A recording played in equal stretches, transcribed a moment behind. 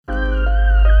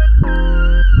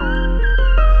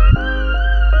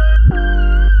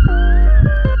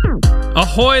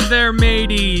Ahoy there,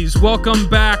 mateys. Welcome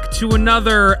back to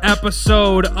another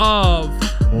episode of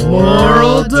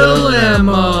Moral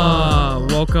Dilemma.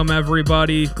 Welcome,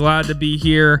 everybody. Glad to be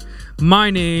here.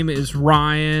 My name is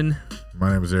Ryan.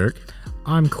 My name is Eric.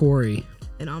 I'm Corey.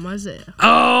 And I'm Isaiah.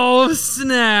 Oh,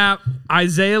 snap.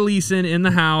 Isaiah Leeson in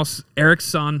the house. Eric's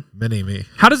son. Mini me.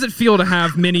 How does it feel to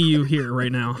have mini you here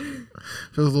right now?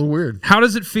 Feels a little weird. How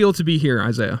does it feel to be here,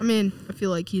 Isaiah? I mean, I feel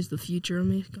like he's the future of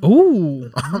me.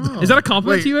 Ooh. Is that a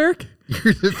compliment Wait. to you, Eric?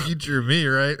 You're the future of me,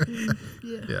 right?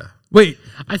 Yeah. Wait.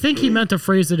 I think he meant to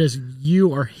phrase it as you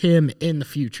or him in the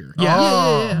future.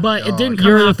 Yeah. Yeah. But it didn't come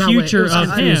You're out the that way. future It was of him.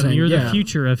 confusing. You're Yeah. the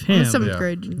future of I'm him. seventh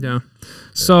grade. Yeah.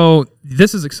 So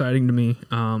this is exciting to me.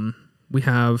 We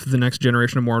have the next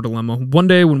generation of Moral Dilemma. One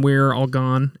day when we're all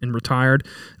gone and retired,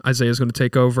 Isaiah's going to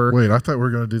take over. Wait, I thought we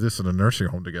were going to do this in a nursing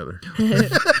home together.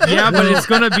 Yeah, but it's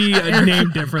going to be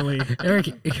named differently. Eric,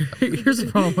 here's the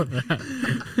problem with that.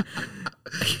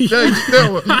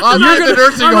 No, I'll be in the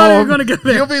nursing I'm not even home. gonna go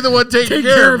there. You'll be the one taking Take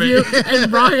care of me. you, and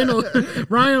Ryan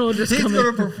will just He's come going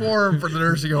in. to perform for the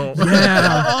nursing home.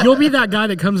 Yeah, you'll be that guy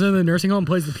that comes into the nursing home and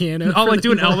plays the piano. I'll for like the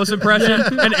do an people. Elvis impression,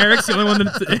 and Eric's the only one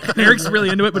that Eric's really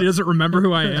into it, but he doesn't remember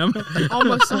who I am.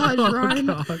 Almost Ryan.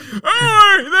 Oh,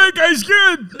 that guy's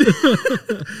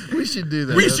good. We should do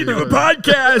that. We should do a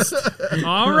podcast.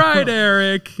 All right,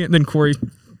 Eric. And then Corey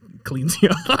cleans you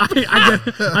up.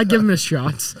 I give him his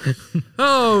shots.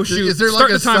 Oh, shoot. Is there Start like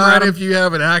a the timer, sign Adam. if you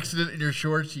have an accident in your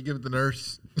shorts, you give it the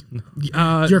nurse?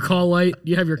 Your call light.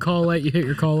 You have your call light. You hit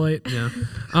your call light.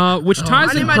 Yeah. Which ties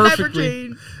I need in my diaper perfectly.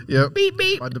 change. Yep. Beep,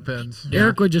 beep. It depends.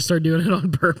 Eric would just start doing it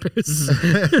on purpose.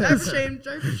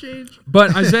 Diaper change.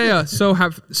 But Isaiah, so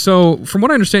from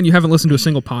what I understand, you haven't listened to a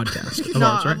single podcast of No,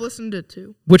 ours, right? I've listened to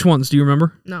two. Which ones? Do you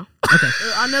remember? No. Okay.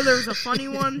 I know there was a funny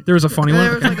one. There was a funny And one.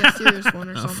 there was Okay. like a serious one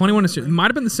or A something. funny one. It might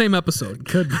have been the same episode.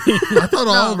 Could be. I thought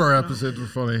all of our episodes were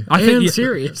funny. I think. And Yeah,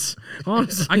 serious.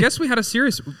 Honestly. I guess we had a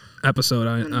serious episode.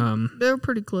 They were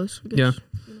pretty close. I Yeah. guess.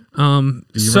 Do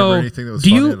you So remember anything that was do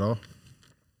funny you? at all?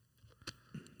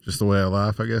 Just the way I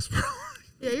laugh, I guess.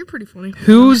 Yeah, you're pretty funny.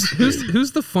 Who's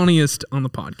the funniest on the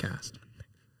podcast?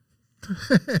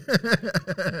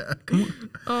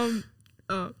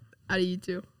 Out of you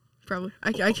two, probably.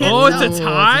 I can't. Oh, it's tell. a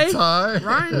tie? It's a tie.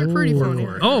 Ryan, you're pretty funny.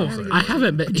 Oh, I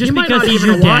haven't been. Just he might because not he's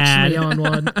even your watched dad. me on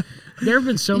one. There have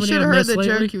been so You many should I've have heard missed the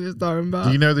lately. joke he was talking about.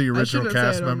 Do you know the I original shouldn't say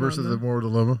cast it on members of one, the though. Moral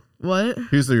Dilemma? What?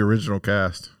 Who's the original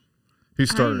cast? Who I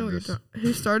don't started know what this? you're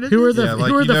Who started Who are this? the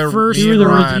who are the first me three and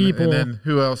Ryan, people and then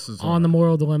who else is on the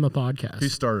Moral Dilemma podcast? Who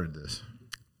started this?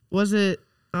 Was it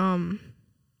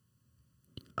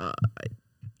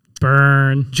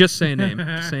Burn. just say a name.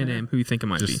 Just say a name. Who you think it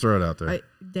might Just be? throw it out there.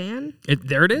 Dan?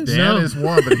 There it is. Dan is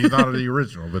one, but he's not the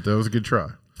original. But that was a good try.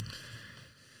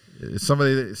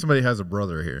 Somebody has a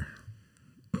brother here.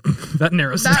 That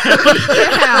narrows it.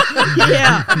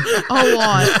 Yeah, a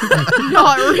lot.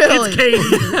 Not really.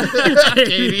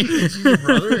 Katie, she's your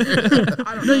brother.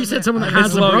 I don't No, know you said that. someone that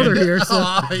has a Logan. brother here. So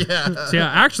Oh yeah. So yeah,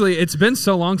 actually, it's been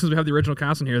so long since we have the original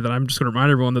cast in here that I'm just going to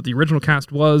remind everyone that the original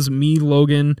cast was me,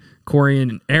 Logan, Corey,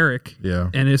 and Eric. Yeah.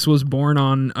 And this was born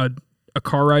on a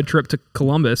car ride trip to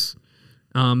Columbus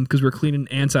because we were cleaning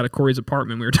ants out of Corey's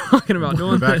apartment. We were talking about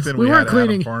doing Back this. then We we weren't had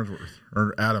cleaning. Adam Farnsworth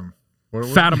or Adam. What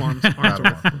was it? Fathom Arms.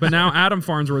 Adam. But now Adam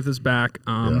Farnsworth is back.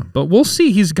 Yeah. But we'll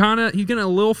see. He's getting a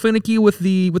little finicky with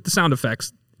the sound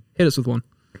effects. Hit us with one.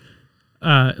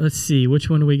 Let's see. Which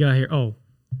one do we got here? Oh,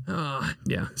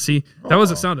 Yeah. See, that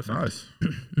was a sound effect. Nice.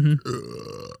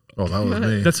 Oh, that was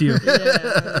me. That's you. Yeah,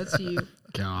 that's you.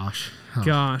 gosh.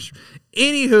 Gosh.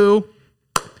 Anywho,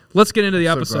 let's get into the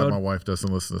So glad episode. my wife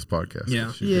doesn't listen to this podcast.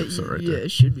 Yeah. She'd Yeah, be upset right yeah, there.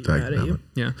 should be Tag mad at you.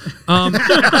 Yeah.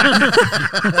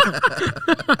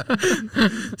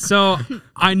 So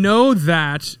I know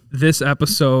that this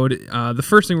episode, the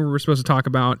first thing we were supposed to talk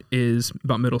about is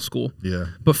about middle school. Yeah.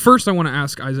 But first, I want to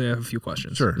ask Isaiah a few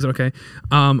questions. Sure. Is that okay?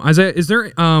 Isaiah, is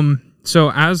there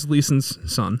so as Leeson's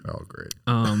son, Oh, great.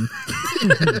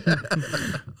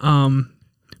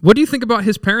 what do you think about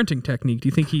his parenting technique? Do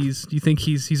you think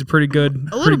he's a pretty good?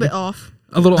 A little bit off.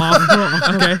 A little off.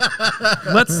 Okay.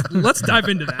 Let's dive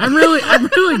into that. I'm really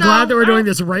glad that we're doing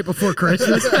this right before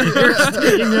Christmas. Eric's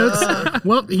taking notes.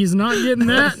 Well, he's not getting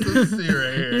that. Let's see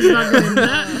right here. He's not getting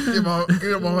that.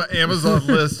 Get him on my Amazon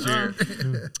list here.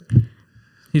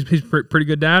 He's pretty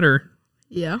good dad, or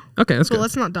Yeah. okay, that's So good.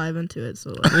 let's not dive into it.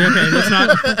 So Okay, let's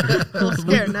not. I'm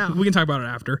scared now. We can talk about it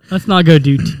after. let's not go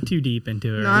too deep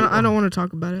into it. No, I don't want to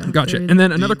talk about it. Gotcha. after. And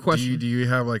then another question. Do you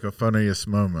have like a funniest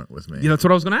moment with me? Yeah, that's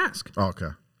what I was gonna ask. Oh, okay.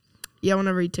 Yeah,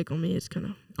 whenever you tickle me, it's kind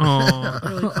of Oh,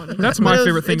 really funny. That's my But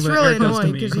favorite thing It's that really Eric does to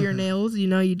annoying me. because of your nails. You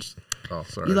know, you just Oh,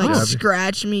 sorry. You like Jab you?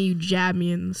 scratch me, you jab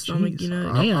me in the stomach. Jeez. You know.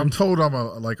 I'm told I'm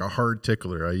a hard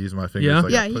tickler. I use my fingers. Yeah?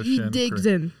 Like Yeah, I push he in. digs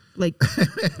in. Like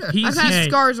He's I've had Hey.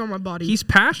 scars on my body. he's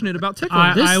passionate about tickling.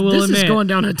 I will this is admit, going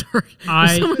down a dark.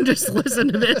 I- Someone just listen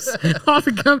to this. Off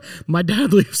and come. My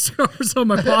dad leaves scars on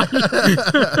my body.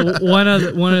 one of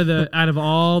the out of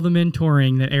all the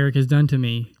mentoring that Eric has done to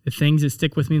me, the things that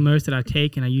stick with me the most that I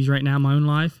take and I use right now in my own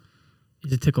life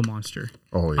is a tickle monster.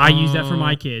 Oh yeah. I use that for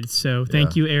my kids. So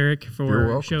thank you, Eric, You're for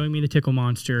welcome. showing me the tickle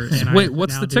monster. And Wait, I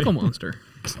what's now the do- tickle monster?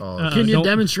 Can you don't-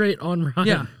 demonstrate on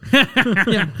Ryan?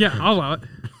 Yeah. yeah, I'll allow it.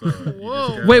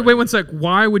 Whoa. Wait, one sec.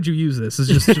 Why would you use this? Is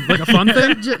it just like a fun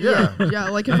thing? Yeah,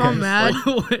 like if I'm mad.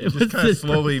 What's Just kind of this?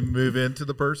 slowly move into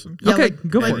the person. Yeah, Okay, like,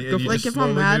 go like, for it. And you like just if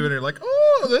I'm slowly mad. move and you're like,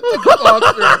 oh, that's a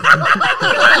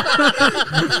monster.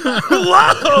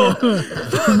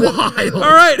 All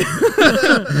right.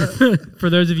 For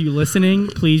those of you listening,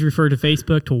 please refer to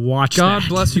Facebook to watch God that.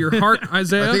 bless your heart,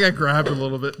 Isaiah. I think I grabbed a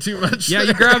little bit too much. yeah,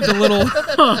 you grabbed a little.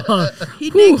 He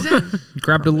digs in.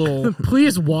 Grabbed a little.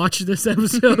 Please watch this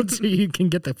episode so you can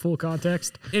get the full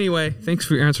context. Anyway, thanks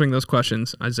for answering those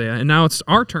questions, Isaiah. And now it's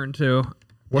our turn to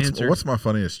answer. What's my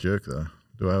funniest joke though?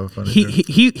 Do I have a funny he joke?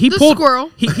 he The pulled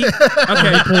squirrel.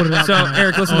 Okay, pulled it out so tonight.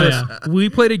 Eric, listen Oh, to this. We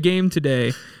played a game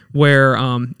today where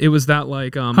it was that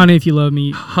like Honey, if you love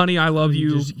me, honey, I love You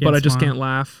you, just but can't I just smile. can't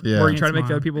laugh. Yeah. Or you Can't try to make the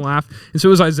smile. other people laugh. And so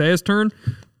it was Isaiah's turn.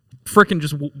 Frickin'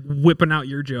 just whipping out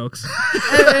your jokes,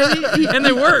 and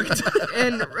they worked.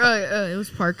 And it was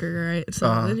Parker, right?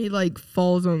 So then he like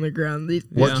falls on the ground. He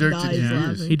What Yeah. joke dies did you laughing.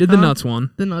 use? He did the nuts one.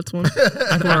 The nuts one.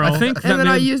 I think that And then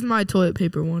I man- used my toilet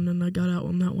paper one, and I got out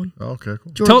on that one. Oh, okay,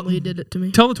 cool. Jordan Tell- Lee did it to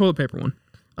me. Tell the toilet paper one.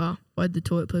 Why'd the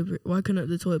toilet paper? Why couldn't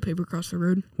the toilet paper cross the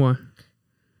road? Why?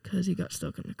 Because he got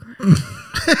stuck in the car.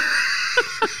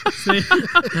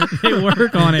 they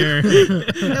work on Eric.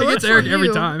 It works Eric on every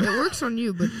you. time. It works on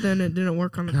you, but then it didn't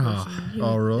work on the person.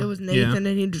 Oh, really? It was Nathan,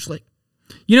 and he just like.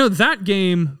 You know, that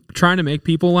game, trying to make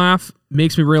people laugh,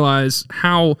 makes me realize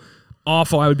how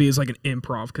awful I would be as like an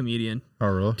improv comedian. Oh,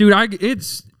 really? Dude,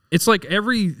 it's like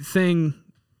everything.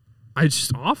 It's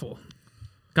just awful.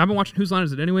 I've been watching Whose Line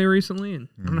Is It Anyway recently, and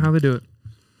I don't know how they do it.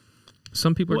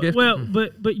 Some people are gifted. Well,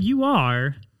 but you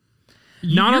are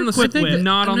not you're on the quick spot. wit,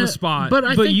 Not on the no, spot. but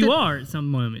I but think you that- are at some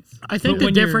moments. I think But the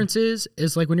when you're- difference is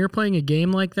like when you're playing a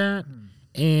game like that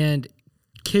and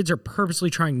kids are purposely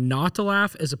trying not to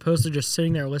laugh as opposed to just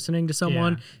sitting there listening to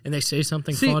someone Yeah. and they say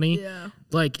something See- funny. Yeah.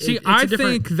 Like See, it's I a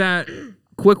different, think that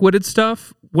quick-witted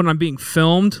stuff, when I'm being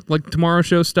filmed, like Tomorrow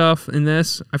Show stuff and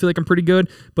this, I feel like I'm pretty good.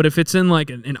 But if it's in like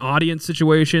an audience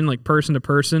situation, like person to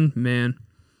person, man,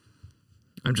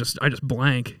 I just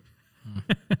blank.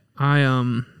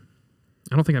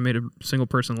 I don't think I made a single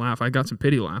person laugh. I got some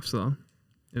pity laughs though.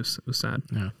 It was sad.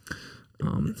 Yeah.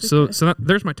 So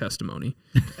there's my testimony.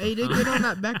 Hey, he did get on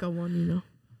that Becca one, you know.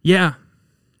 Yeah.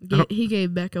 He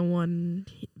gave Becca one.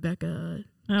 Becca.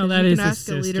 Oh, 'cause that you is can his ask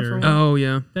a leader sister. for one. Oh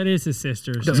yeah. That is his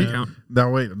sister. Doesn't so- count.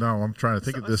 Now wait, no, I'm trying to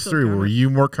think of this still through. count Were it. you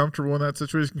more comfortable in that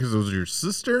situation because it was your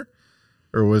sister,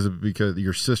 or was it because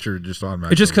your sister just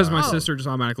automatically? It's just because my laughed? sister just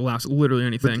automatically laughs at literally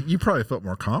anything. But you probably felt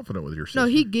more confident with your sister. No,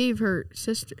 he gave her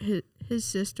sister his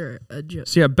sister a joke.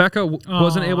 So yeah, Becca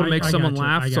wasn't able to make I someone gotcha,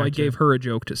 laugh, I so I gotcha. gave her a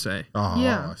joke to say. Oh,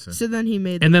 Yeah. I see. So then he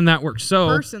made And the then that worked. So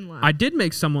person laugh. I did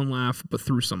make someone laugh, but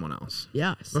through someone else.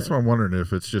 Yeah. That's so why I'm wondering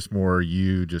if it's just more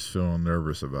you just feeling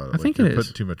nervous about it. I think you're it is.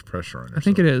 putting too much pressure on yourself. I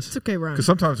think it is. it's okay, Ryan. Because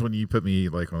sometimes when you put me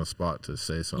like on a spot to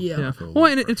say something, Yeah. I Yeah. feel a Well,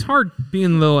 little and it's hard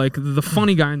being the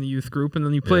funny guy in the youth group, and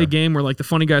then you play a Yeah. game where like the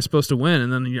funny guy's supposed to win,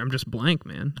 and then I'm just blank,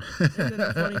 man. And then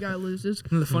the funny guy loses.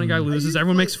 And the funny guy loses. usually-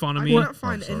 Everyone makes fun of I me. couldn't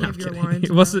find sorry. any I'm of your Kidding. lines.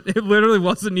 It wasn't. It literally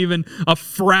wasn't even a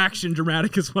fraction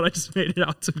dramatic, is what I just made it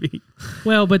out to be.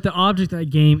 Well, but the object of that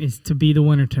game is to be the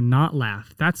winner, to not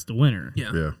laugh. That's the winner.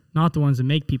 Yeah. Yeah. Not the ones that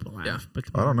make people laugh. Yeah. But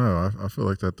I don't know. I feel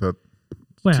like that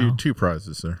well, two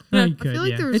prizes there. yeah, you I could, feel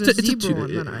like yeah. there was It's a a zebra two-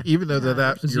 one that I. Even though that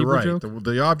A you're zebra right. joke?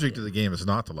 The object of the game is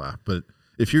not to laugh, but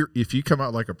if you come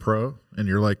out like a pro and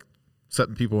you're like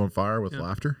setting people on fire with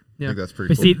laughter, Yeah. I think that's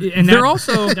pretty But cool. see, and They're that's,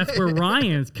 also- that's where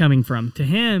Ryan's coming from. To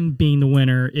him, being the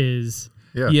winner is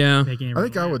yeah. Yeah. making I everyone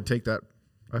think I laugh. would take that.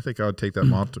 I think I would take that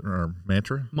mantra.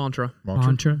 Mantra. Mantra.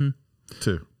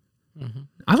 Too.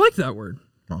 I like that word.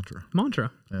 Mantra.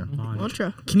 Mantra. Yeah.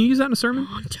 Mantra. Can you use that in a sermon?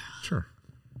 Sure.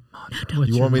 What's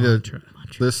You your want me to mantra?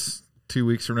 this 2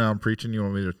 weeks from now? I'm preaching. You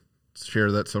want me to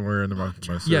share that somewhere into my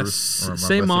service? Yes. or my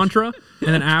Say message? mantra, and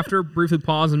then after briefly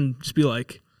pause and just be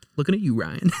like, "Looking at you,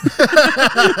 Ryan."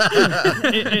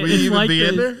 Will It's you even like be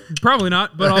in the- there? Probably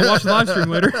not, but I'll watch the live stream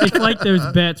later. It's like those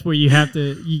bets where you have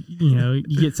to, you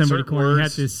get somebody Certain corner, you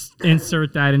have words. to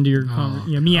insert that into your,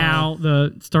 meow,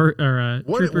 the start or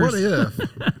What troopers. if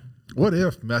What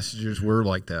if messages were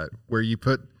like that, where you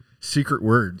put secret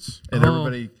words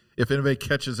and if anybody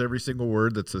catches every single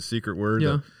word that's a secret word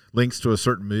that links to a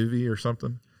certain movie or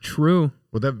something? True.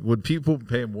 Would people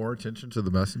pay more attention to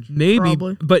the message? Maybe,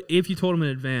 Probably. but if you told them in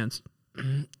advance.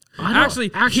 Actually,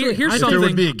 here's If something. there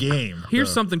would be a game.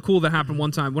 Here's something cool that happened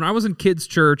one time when I was in kids'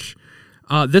 church.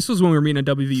 This was when we were meeting at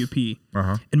WVUP,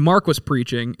 and Mark was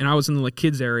preaching, and I was in the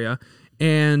kids area,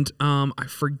 and I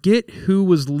forget who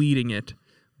was leading it,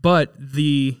 but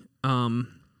the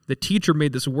teacher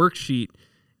made this worksheet.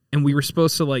 And we were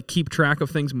supposed to keep track of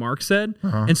things Mark said.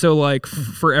 And so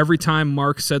for every time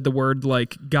Mark said the word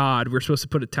God, we were supposed to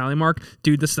put a tally mark.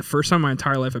 Dude, this is the first time in my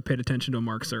entire life I paid attention to a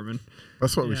Mark sermon.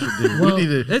 That's what we should do. Well, we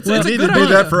need to, it's we a need good to do idea.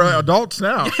 that for adults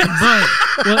now.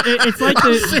 It's like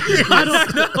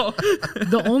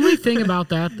The only thing about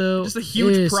that, though, Just a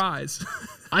huge is prize.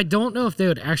 I don't know if they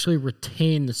would actually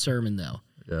retain the sermon, though.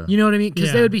 Yeah. You know what I mean?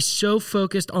 Because they Yeah. would be so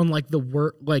focused on the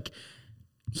word,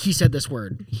 he said this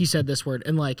word,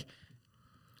 and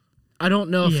I don't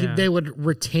know if they would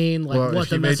retain what if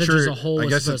the you made message as a whole. I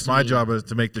guess it's my job is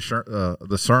to make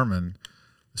the sermon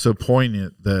so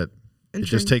poignant that it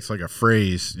just takes a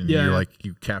phrase and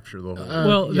you capture the whole.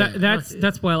 Well,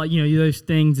 that's why those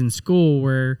things in school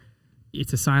where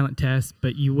it's a silent test,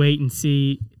 but you wait and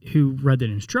see who read the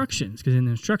instructions, because in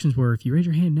the instructions were if you raise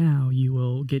your hand now, you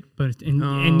will get bonus.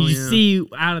 And you see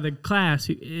out of the class,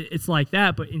 it's like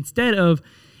that. But instead of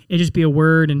it just be a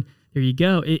word and there you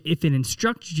go, if it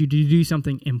instructs you to do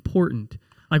something important,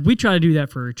 we tried to do that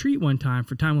for a retreat one time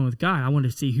for Time Alone with God. I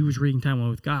wanted to see who was reading Time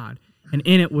Alone with God, and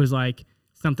in it was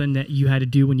something that you had to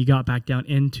do when you got back down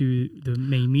into the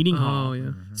main meeting hall. Oh,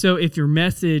 yeah. So if your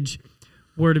message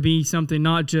were to be something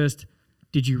not just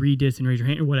did you read this and raise your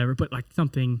hand or whatever, but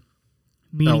something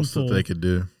meaningful else that they could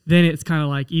do, then it's kind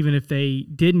of even if they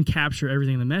didn't capture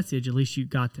everything in the message, at least you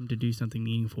got them to do something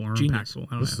meaningful or impactful.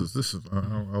 I don't know. This is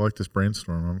I like this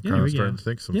brainstorm. I'm Yeah, kind there of we starting go. to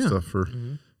think some stuff for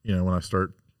when I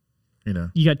start.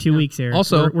 You got 2 weeks there.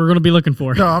 Also- we're going to be looking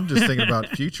for. No, I'm just thinking about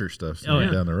future stuff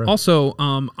down the road. Also,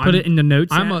 Put it in the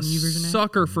notes. I'm app, a new version app.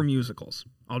 sucker for musicals.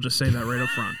 I'll just say that right up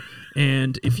front.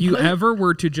 And if you ever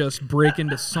were to just break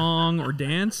into song or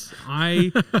dance,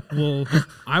 I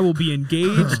will be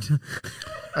engaged.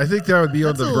 I think that would be on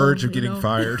That's the a verge of little, getting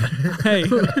fired. Hey,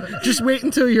 Just wait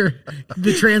until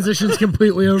the transition's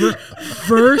completely over.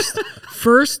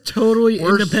 First totally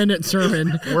Worst- independent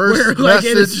sermon. Worst where, it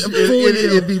is message, fully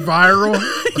it'd be viral.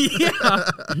 yeah,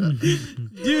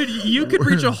 dude, you could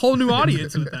reach a whole new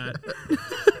audience with that.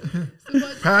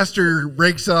 Pastor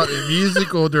breaks out in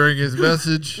musical during his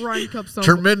message. Ryan Cup song.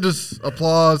 Tremendous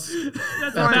applause.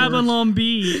 That's a Babylon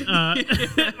B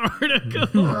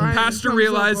article. Ryan Pastor comes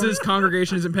realizes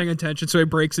congregation isn't paying attention, so he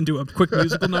breaks into a quick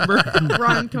musical number.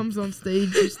 Ryan comes on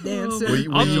stage just dancing.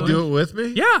 Will you do it with me?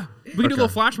 Yeah, we can do a little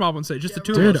flash mob on stage, just the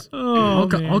two of Dude, us.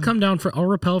 I'll come down I'll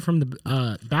rappel from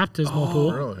the baptismal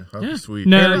pool. Really? That'd be sweet.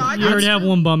 No, I you got already you. have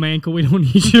one bum ankle. We don't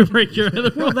need you to break your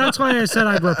other Well, one. that's why I said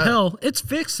I'd rappel. It's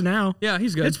fixed now. Yeah,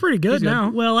 he's good. It's pretty good He's now.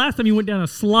 Well, last time you went down a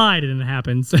slide, it didn't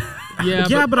happen. So.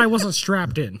 Yeah, But I wasn't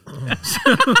strapped in.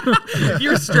 if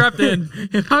you're strapped in.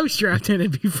 If I was strapped in,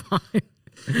 it'd be fine.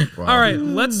 Wow. All right,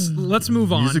 let's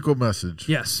move on. Musical message.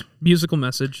 Yes, musical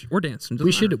message or dance.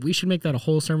 We should make that a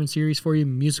whole sermon series for you.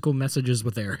 Musical messages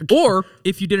with Eric. Or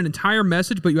if you did an entire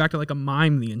message, but you acted like a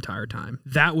mime the entire time,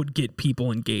 that would get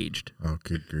people engaged. Oh,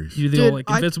 good grief. You do the Dude, old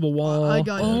invincible wall. I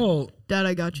got you. Oh, Dad,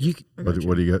 I got you. I got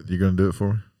What do you got? You gonna do it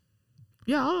for me?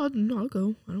 Yeah, I'll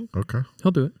go. I don't. Okay.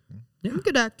 He'll do it. I'm a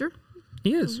good actor.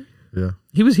 He is. Yeah.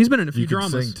 He's been in a few You can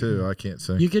dramas. sing too. I can't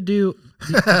sing. you could do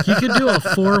a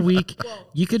 4-week.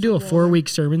 You could do a 4-week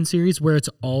sermon series where it's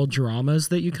all dramas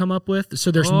that you come up with. So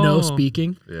there's Oh. no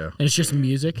speaking. Yeah. And it's just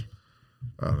music.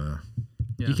 I don't know.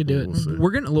 Yeah. You could do We'll it. see.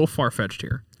 We're getting a little far fetched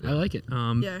here. I like it.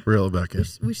 Yeah. Reel it back in.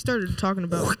 We started talking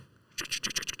about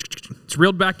It's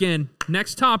reeled back in.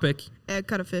 Next topic. egg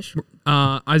cut a fish.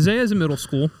 Isaiah's in middle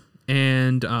school,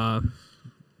 and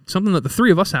something that the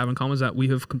three of us have in common is that we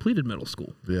have completed middle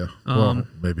school. Yeah. Well,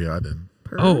 maybe I didn't.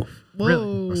 Oh, Whoa.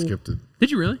 really? I skipped it.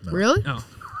 Did you really? Really? Oh,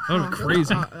 that would be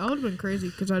crazy. That would have been crazy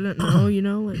because I didn't know,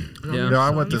 Yeah. No, I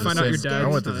went to You the find out your same. dad's I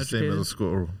went to not the same educated. middle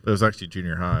school. It was actually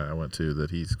junior high. I went to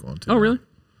that he's going to. Oh, really?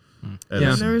 And Yeah.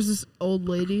 it's- And there was this old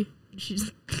lady.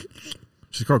 She's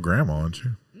She's called Grandma, isn't she?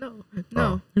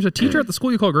 no. There's a teacher at the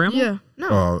school you call grandma? Yeah, no.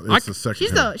 Oh, it's the she's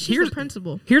secretary. the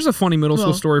principal. Here's a funny middle school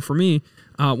Well- story for me.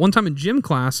 One time in gym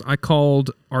class, I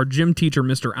called our gym teacher,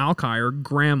 Mr. Alkire,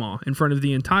 grandma in front of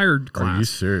the entire Are you class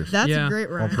serious? That's Yeah. a great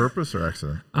On rhyme. purpose or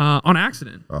accident? on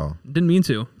accident. Oh, Didn't mean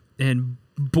to. And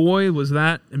boy, was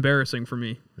that embarrassing for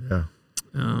me. yeah.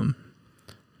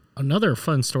 Another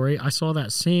fun story. I saw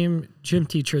that same gym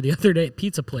teacher the other day at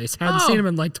Pizza Place. Hadn't seen him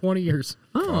in like 20 years.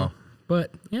 Oh.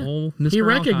 But yeah, Old Mr. he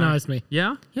recognized me.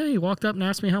 Yeah? Yeah, he walked up and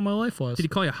asked me how my life was. Did he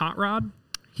call you Hot Rod?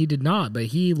 He did not, but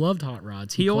he loved hot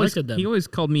rods. He collected them. He always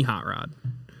called me Hot Rod.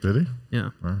 Did he? Yeah.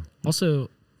 Wow. Also,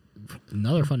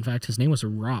 another fun fact, his name was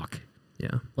Rock.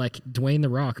 Yeah. Like Dwayne the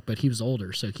Rock, but he was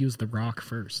older, so he was the Rock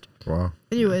first. Wow.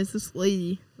 Anyways, this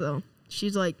lady, though,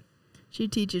 she's like, she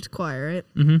teaches choir, right?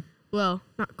 Mm-hmm. Well,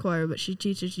 not choir, but she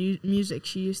teaches music.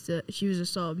 She was a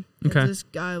sub. Okay. This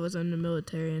guy was in the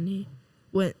military, and he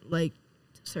went, like,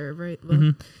 to serve, right?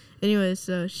 Well, anyways,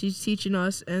 so she's teaching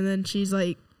us, and then she's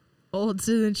like, old,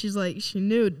 so then she's like, she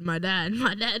knew my dad.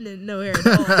 My dad didn't know her at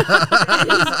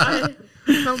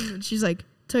all. She's like,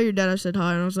 tell your dad I said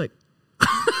hi, and I was like,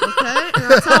 okay.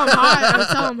 And I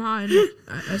tell him hi. And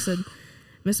I said,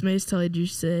 Miss Mays told you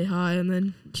to say hi, and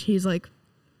then he's like,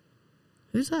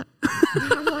 who's that?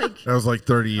 And I'm like, that was like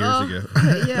 30 years ago.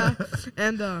 Yeah.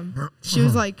 And she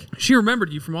was like, she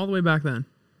remembered you from all the way back then.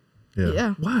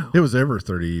 yeah. Wow. It was ever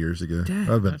 30 years ago. Dang,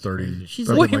 I've been 30. She's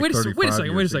I've like- been Wait a 35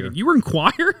 second. years ago. You were in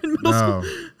choir in middle school?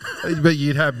 No. But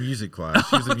you'd have music class.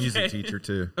 She's a music teacher,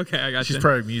 too. Okay, I got She's you.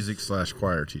 probably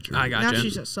music/choir teacher. I got Now you.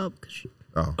 she's a sub.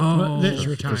 Oh. Oh, She's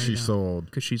retired Because she's now. so old.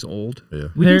 because she's old. Yeah.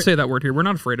 We There- can say that word here. We're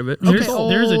not afraid of it. There's a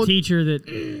old. teacher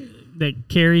that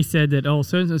Carrie said that, oh,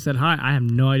 so-and-so said hi. I have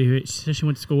no idea who it is. She said she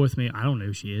went to school with me. I don't know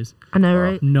who she is. I know,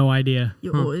 right? No idea.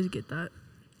 You always get that.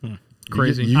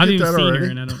 Crazy. You I've get even that seen already?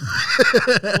 her, and I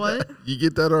don't. What? You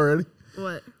get that already?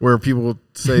 What? Where people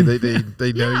say they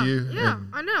know Yeah, you. yeah, and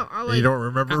I know. I you like. don't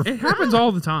remember? It happens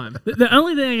all the time. The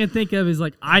only thing I can think of is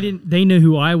like they knew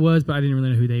who I was, but I didn't really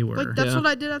know who they were. Like that's Yeah. what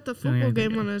I did at the Feeling football I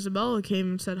game think when Isabella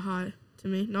came and said hi to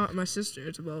me. Not my sister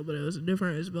Isabella, but it was a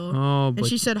different Isabella. Oh, And but,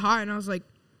 she said hi, and I was like,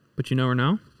 but you know her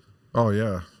now? Oh,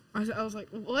 yeah. I was like,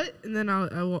 what? And then I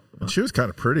And she was kind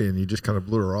of pretty, and you just kind of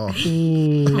blew her off.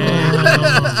 He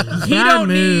Bad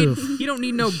move. don't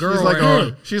need no girl. She's like, right oh,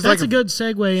 now. she's That's like a good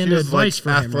segue into was, like, advice for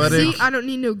him. right? athletic. see, I don't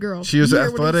need no girl. She was You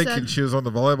hear what he athletic, said? and she was on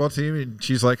the volleyball team, and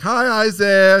she's like, hi,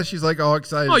 Isaiah. She's like all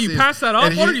excited. Oh, to you see him. passed that up?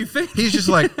 And What are you thinking? He's just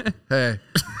like, hey.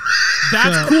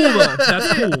 That's cool though.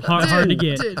 That's cool. Hard to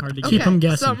get. Dude, Hard to Keep get. 'em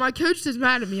guessing. So my coach is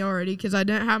mad at me already because I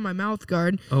didn't have my mouth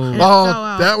guard. Oh. and it fell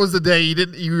out. That was the day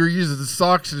you were using the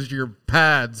socks as your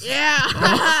pads. Yeah.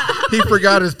 He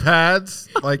forgot his pads.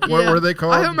 Like, what Yeah. were they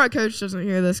called? I hope my coach doesn't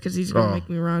hear this because he's gonna Oh. make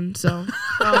me run. So,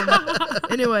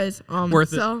 anyways,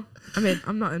 Worth it. so I mean,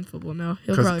 I'm not in football now.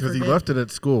 He'll probably Because he forget. left it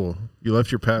at school. You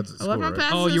left your pads at I school, left my right?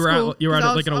 pads Oh, at you were at- school you were at,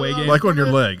 'cause I like, an away game? Like on your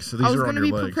legs. So these I was are on gonna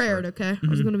your be legs. prepared. right? Okay, I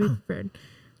was gonna be prepared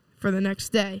for the next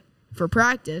day for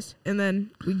practice, and then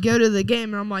we go to the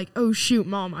game, and I'm like, "Oh shoot,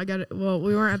 mom, I got to." Well,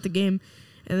 we weren't at the game,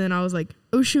 and then I was like,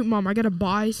 "Oh shoot, mom, I gotta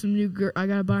buy some new. I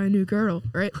gotta buy a new girdle,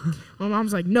 right?" My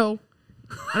mom's like, "No,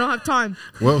 I don't have time."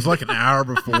 Well, it was like an hour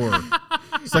before.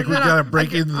 It's like we then got to I-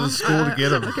 break into the school to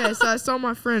get him. Okay, so I saw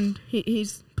my friend.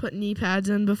 He's put knee pads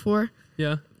in before.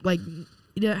 Yeah. Like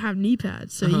he didn't have knee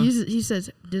pads, so he says,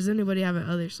 "Does anybody have an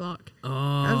other sock?" Oh.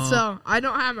 And so I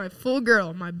don't have my full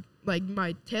girdle, my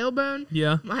tailbone,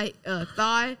 Yeah. my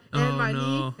thigh, and Oh, my no.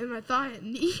 knee, and my thigh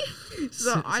and knee.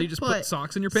 so I you just put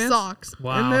socks in your pants? Socks.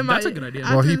 Wow, And then that's a good idea.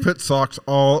 Well, he after- put socks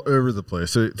all over the place.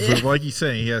 So like he's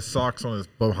saying, he has socks on his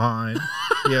behind.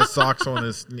 He has socks on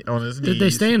his knees. Did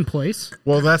they stay in place?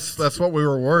 Well, that's what we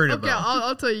were worried Okay, about.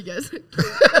 I'll tell you guys.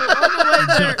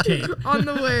 on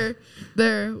the way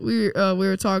there, we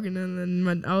were talking, and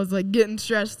then I was like getting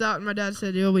stressed out, and my dad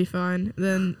said you'll be fine.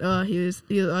 Then I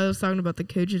was talking about the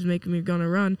coaches making me gonna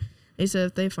run. He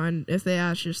said if they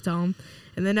ask, just tell them.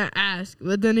 And then I asked,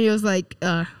 but then he was like,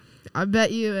 I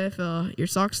bet you if your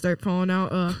socks start falling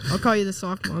out, I'll call you the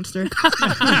sock monster.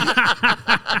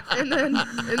 and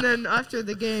then after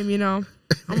the game,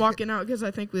 I'm walking out because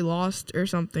I think we lost or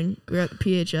something. We were at the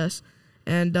PHS.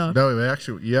 And No,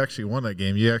 you actually won that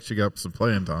game. You actually got some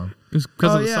playing time. It was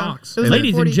because Oh, of the yeah. socks. It was Ladies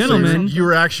and 42. gentlemen, You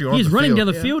were actually on he's the running field.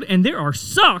 down the field, and there are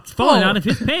socks falling out of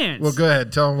his pants. Well, go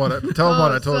ahead. Tell him what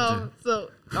I told you. So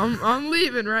I'm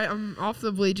leaving, right? I'm off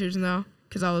the bleachers now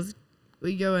because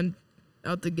we going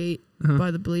out the gate by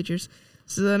the bleachers.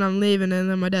 So then I'm leaving, and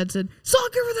then my dad said, "Sock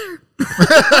over there."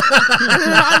 And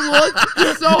then I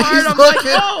looked so hard. I'm like,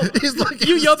 "Oh!" He's looking.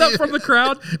 You yelled that from the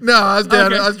crowd? No, I was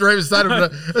down. Okay. I was right beside him.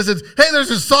 I said, "Hey,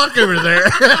 there's a sock over there."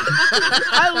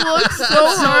 I looked so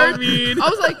hard. mean. I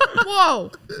was like,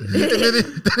 "Whoa!" And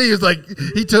then he was like,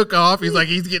 he took off. He's like,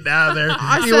 he's getting out of there.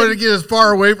 I He said- wanted to get as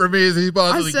far away from me as he I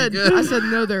possibly said, could.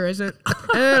 "No, there isn't."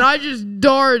 And then I just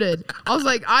darted. I was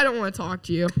like, "I don't want to talk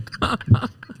to you."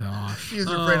 He was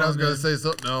afraid I was going to say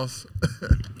something else.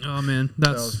 Oh man,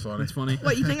 that's was funny. That's funny.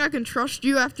 What, you think I can trust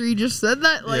you after you just said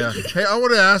that? Like, Yeah. Hey, I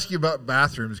want to ask you about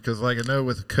bathrooms because, like, I know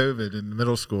with COVID in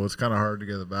middle school, it's kind of hard to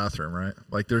go to the bathroom, right?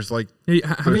 Like, there's like, Hey,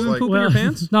 have you been like- pooping your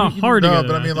pants? It's not hard to no, go to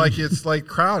but I that. mean, like, it's like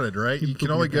crowded, right? You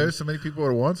can only go so many people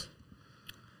at once.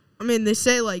 I mean, they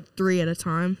say like 3 at a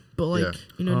time, but like, Yeah.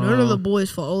 you know, none of the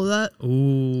boys follow that.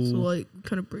 Ooh. So like,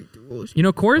 kind of break the rules. You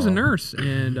know, Corey's a nurse,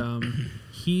 and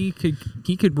he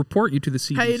could report you to the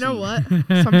CDC. Hey, you know what?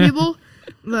 Some people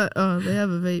that they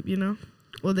have a vape, you know.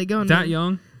 Well, they go in That there-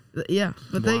 young? Yeah,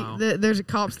 but Wow. there's a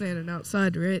cop standing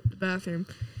outside, right, the bathroom,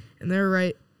 and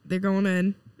they're going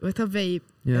in with a vape,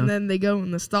 Yeah. and then they go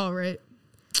in the stall, right.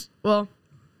 Well,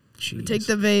 they Jeez. take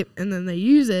the vape and then they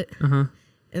use it, Uh-huh.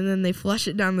 and then they flush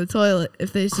it down the toilet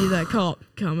if they see that cop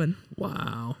coming.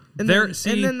 Wow. And There, then-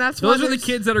 see, and then that's why those are the there's-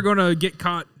 kids that are going to get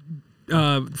caught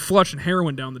flushing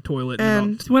heroin down the toilet. in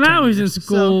And about When 10 I was in years.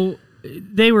 school,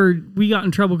 we got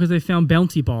in trouble because they found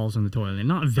bouncy balls in the toilet,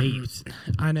 not vapes.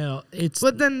 I know it's.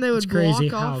 But then they would It's crazy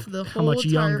block off how- the how whole much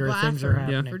entire younger things are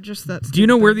bathroom happening. for just that. Do you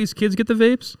know stupid where thing. these kids get the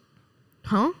vapes?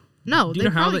 Huh? No, Do you they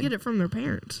know how probably they- get it from their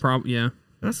parents. Probably, yeah.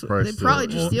 That's Probably they steal probably it.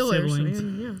 just steal it. Or Siblings.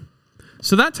 something, yeah.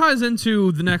 So that ties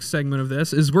into the next segment of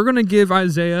this. Is we're going to give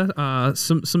Isaiah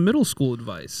some middle school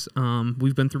advice.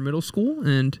 We've been through middle school,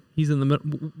 and he's in the middle.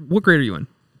 What grade are you in?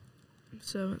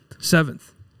 So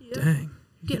 7th. yeah. Dang.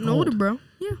 Getting older, bro.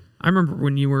 Yeah. I remember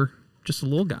when you were just a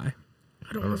little guy.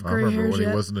 I don't I have gray remember hairs when he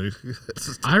yet. wasn't.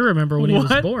 I remember when he was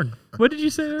What? born. What did you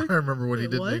say, Eric? I remember when he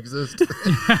Wait, didn't what? exist.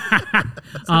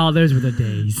 Oh, those were the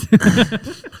days.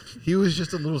 He was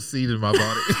just a little seed in my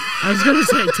body. I was gonna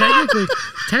say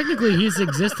technically he's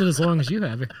existed as long as you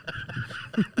have it.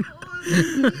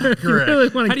 Correct. Really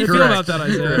wanna How do you get feel that. about that,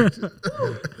 Isaiah?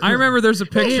 I remember there's a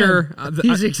picture.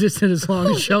 He's existed as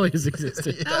long as Shelly has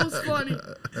existed. That was funny.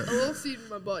 A little seed in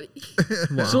my body.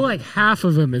 wow. So like half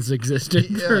of him has existed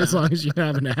for Yeah. as long as you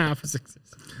have, and half has existed.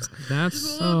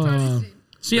 That's A little tiny seed.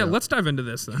 so. Yeah, let's dive into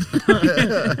this then.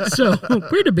 So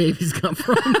where do babies come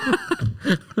from?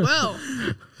 Well,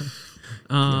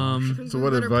 So,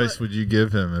 what advice would you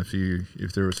give him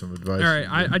if there was some advice? All right,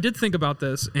 I did think about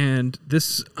this, and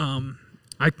this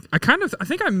I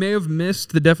think I may have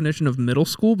missed the definition of middle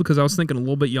school because I was thinking a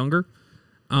little bit younger.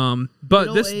 But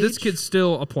Middle this age? could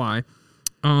still apply.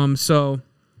 So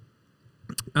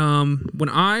when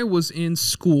I was in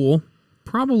school,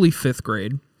 probably 5th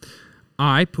grade,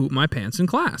 I pooped my pants in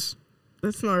class.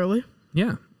 that's gnarly.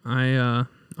 Yeah, I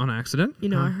on accident. You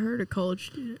know, I heard a college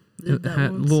student did It that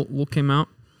had once. little came out.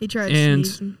 He tried and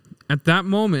sneezing. at that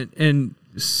moment, and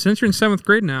since you're in 7th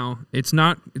grade now, it's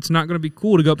not going to be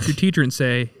cool to go up to your teacher and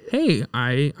say, "Hey,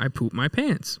 I pooped my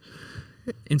pants."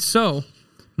 And so,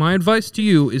 my advice to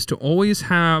you is to always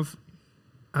have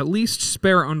at least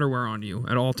spare underwear on you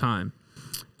at all time,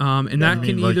 and that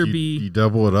can either be. you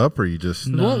double it up or you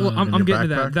just Well, I'm in your getting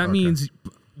to that. backpack? That Okay. means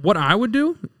what I would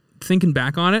do. Thinking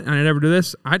back on it, and I never do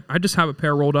this, I just have a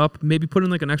pair rolled up, maybe put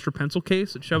in like an extra pencil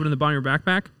case and shove it in the bottom of your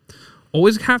backpack.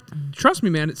 Always have to, trust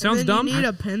me, man, it sounds and then dumb. You need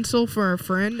a pencil for a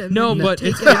friend. And No, then you but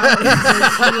take it's- it out and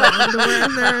there's little underwear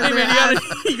in there. Hey and man,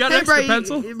 they you got ask, an extra "Hey, bro,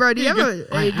 pencil? Bro, do you have a?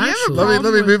 I Hey, do you have a actually- problem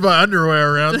Let me with- move my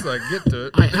underwear around so I can get to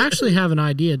it. I actually have an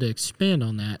idea to expand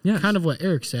on that. Yes. Kind of what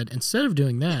Eric said. Instead of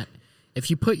doing that, if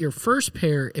you put your first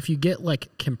pair, if you get like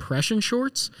compression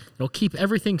shorts, it'll keep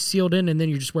everything sealed in, and then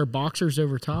you just wear boxers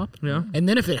over top. Yeah. And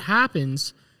then if it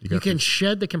happens, you got can this.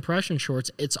 shed the compression shorts.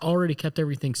 It's already kept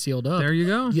everything sealed up. There you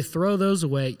go. You throw those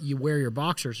away, you wear your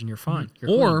boxers, and you're fine.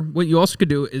 You're Or what you also could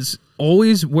do is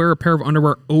always wear a pair of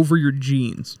underwear over your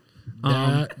jeans.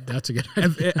 clean. That's a good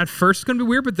idea. At first, it's gonna be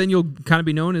weird, but then you'll kind of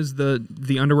be known as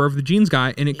the underwear of the jeans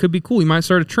guy, and it could be cool. You might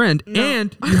start a trend,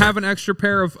 and you have an extra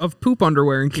pair of poop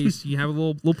underwear in case you have a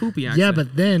little poopy accident. Yeah,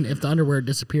 but then if the underwear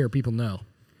disappear, people know.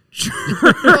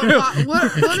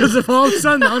 what Because if all of a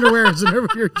sudden the underwear is over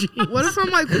your jeans. What if I'm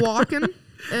like walking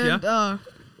and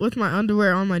with my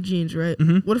underwear on my jeans, right?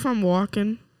 Mm-hmm. What if I'm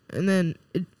walking and then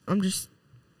I'm just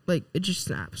like it just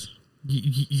snaps?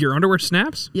 Your underwear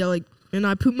snaps. Yeah, like and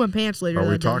I poop my pants later. Are we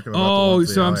that day. talking about? Oh, the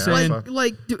ones so I'm the saying- outside?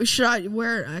 Like should I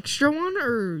wear an extra one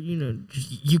or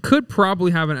just You could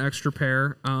probably have an extra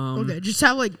pair. okay? Just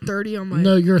have like 30 on my.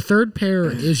 No, your third pair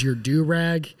is your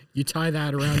do-rag. You tie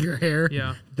that around your hair.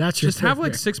 Yeah. That's your Just have third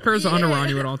like pair. 6 pairs of underwear on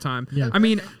you at all time. Yeah. I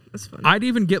mean, That's funny. I'd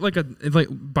even get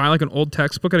buy like an old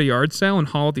textbook at a yard sale and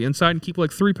haul out the inside and keep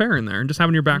like 3 pair in there and just have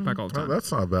it in your backpack all the Oh, time.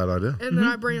 that's not a bad idea. and then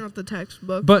I bring out the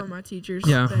textbook But- for my teacher's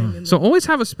Yeah. thing. And So always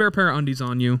have a spare pair of undies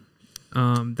on you.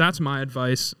 That's my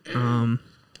advice.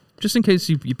 Just in case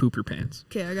you poop your pants.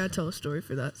 okay, I gotta tell a story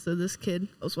for that. So this kid,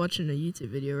 I was watching a YouTube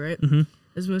video, right? Mhm.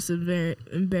 His most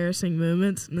embarrassing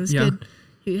moments, and this Yeah. kid,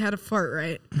 he had a fart,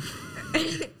 right?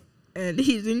 and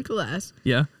he's in class.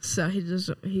 Yeah. So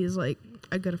he's like,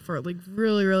 I got to fart like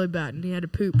really, really bad, and he had to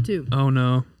poop too. Oh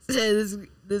no. So this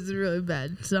is really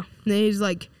bad. So then he's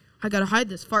like, I gotta hide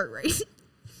this fart right.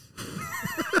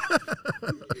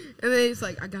 And then he's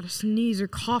like, I gotta sneeze or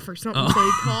cough or something. So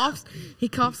he coughs. He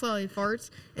coughs while he farts,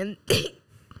 and you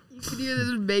can hear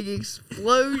this big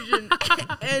explosion,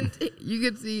 and you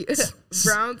can see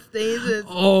brown stains in his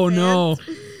no. pants.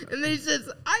 And then he says,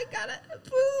 I gotta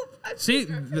poop. See,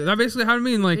 that basically how I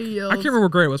mean. Like, He I yells. can't remember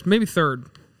what grade it was. Maybe third.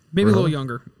 Maybe a little Really?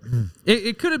 younger.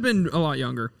 It could have been a lot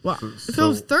younger. Well, if it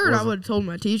was third, I would have told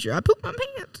my teacher, I pooped my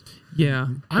pants. Yeah.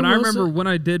 But I will remember say- when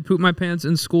I did poop my pants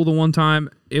in school the one time,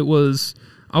 I was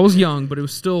young, but it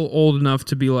was still old enough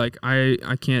to be like, I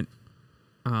can't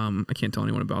tell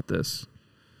anyone about this.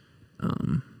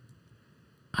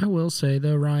 I will say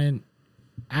though, Ryan,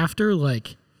 after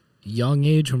like young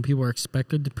age when people are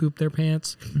expected to poop their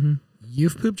pants,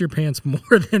 you've pooped your pants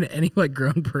more than any like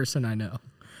grown person I know.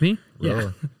 Me?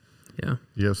 Really? Yeah.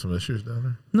 You have some issues down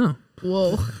there? No.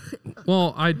 Whoa.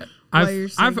 Well, you're I've saying you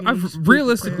just poop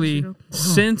realistically your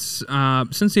pants,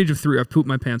 since the age of 3, I've pooped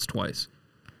my pants twice.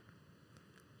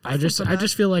 I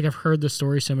just feel like I've heard the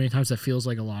story so many times that feels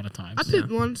like a lot of times. I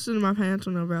pooped once in my pants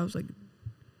whenever I was like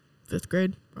 5th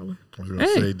grade, probably. I was going to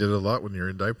say you did a lot when you were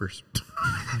in diapers.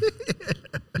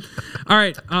 All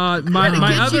right, my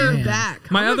Get other you back.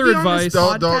 my I'm other gonna be on this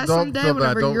advice- Don't podcast someday feel bad.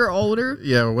 whenever Don't- you're older.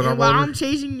 Yeah, when And I'm while older. I'm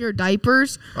changing your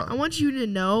diapers, I want you to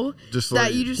know Just that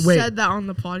like- you just Wait. said that on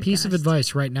the podcast. Piece of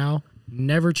advice right now: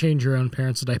 never change your own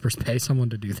parents' diapers. Pay someone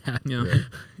to do that. yeah.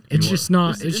 It's just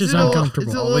not. It's Is just it a little- uncomfortable.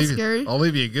 is it a I'll little leave scary? you. I'll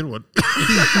leave you a good one.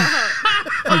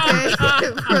 Okay,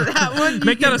 for that one.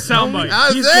 Make that a soundbite.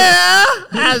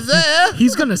 Isaiah!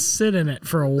 He's gonna sit in it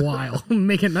for a while,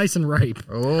 make it nice and ripe.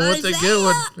 Oh, what's a good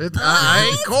one? I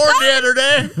ate corn the other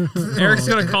day. Eric's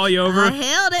gonna call you over. I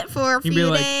held it for a You'd be few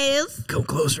like, days. Come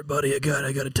closer, buddy. I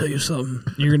gotta tell you something.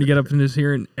 You're gonna get up in his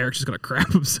ear, and Eric's just gonna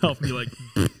crap himself and be like,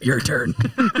 "Your turn."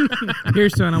 Here,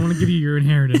 son, I want to give you your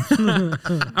inheritance.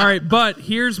 All right, but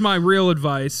here's my real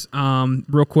advice.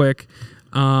 Real quick.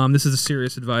 This is a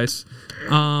serious advice.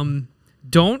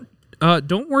 Don't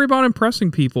worry about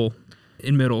impressing people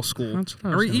in middle school That's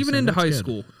what I was or gonna even say. into That's high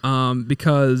good. school.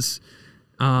 Because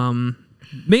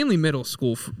mainly middle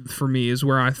school for me is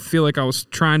where I feel like I was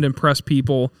trying to impress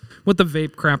people with the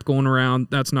vape crap going around.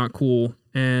 That's not cool.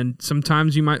 And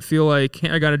sometimes you might feel like, hey,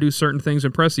 I got to do certain things to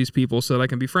impress these people so that I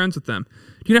can be friends with them.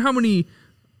 Do you know how many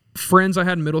friends I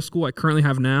had in middle school I currently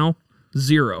have now?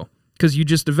 0. Because you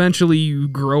just eventually you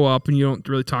grow up and you don't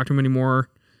really talk to them anymore.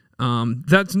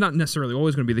 That's not necessarily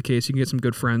always going to be the case. You can get some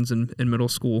good friends in middle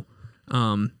school.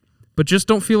 But just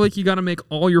don't feel like you got to make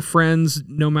all your friends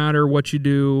no matter what you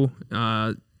do.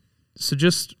 So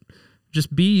just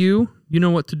be you. You know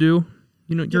what to do.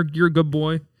 You know you're a good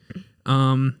boy.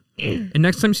 And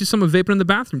next time you see someone vaping in the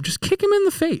bathroom, just kick him in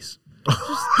the face. Okay,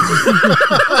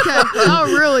 that'll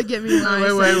really get me.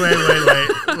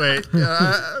 Wait.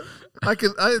 I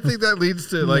think that leads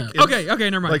to like Okay,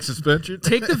 never mind. like suspension.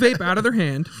 Take the vape out of their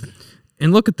hand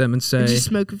and look at them and say Just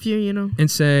smoke a few, you know.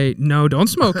 no, don't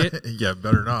smoke it. Yeah,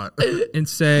 better not. And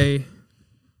say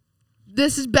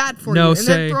This is bad for no. you, and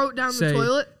say then throw it down say, the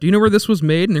toilet. Do you know where this was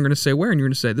made? And they're going to say where, and you're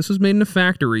going to say this was made in a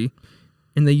factory,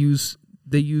 and they use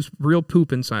real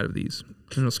poop inside of these,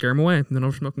 and it'll scare them away. And then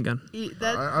over smoke again.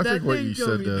 I think what you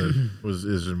said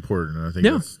is important. And I think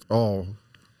Yeah. that's all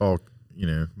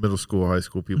middle school, high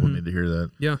school people need to hear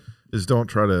that. Yeah. Is don't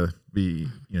try to be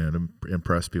to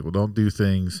impress people. Don't do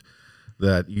things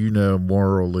that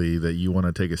morally that you want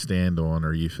to take a stand on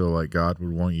or you feel like God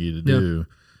would want you to do,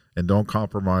 and don't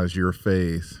compromise your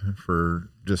faith for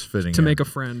just fitting To in. make a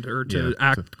friend or to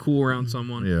act cool around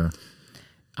someone. Yeah.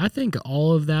 I think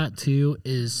all of that too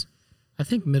is, I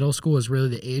think middle school is really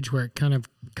the age where it kind of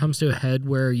comes to a head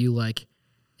where you like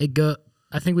it go.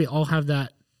 I think we all have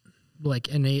that like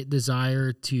innate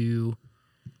desire to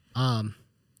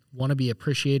want to be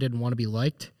appreciated and want to be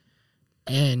liked.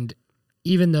 And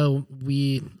even though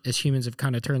we as humans have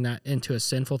kind of turned that into a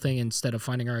sinful thing instead of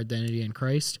finding our identity in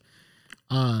Christ,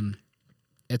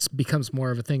 it becomes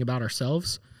more of a thing about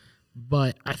ourselves.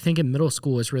 But I think in middle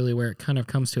school is really where it kind of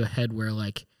comes to a head where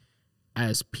like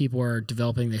as people are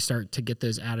developing, they start to get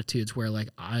those attitudes where like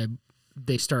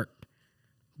they start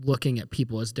looking at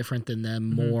people as different than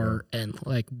them more and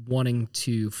like wanting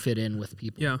to fit in with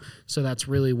people. Yeah. So that's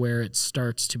really where it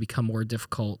starts to become more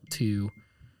difficult to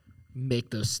make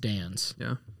those stands.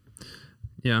 Yeah.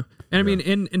 Yeah. And I mean,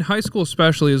 in high school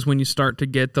especially is when you start to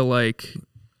get the like,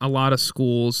 a lot of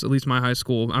schools, at least my high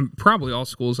school, probably all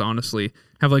schools, honestly,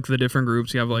 have like the different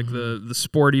groups. You have like the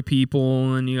sporty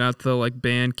people, and you got the like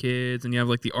band kids, and you have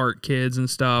like the art kids and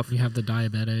stuff. You have the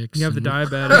diabetics. You have the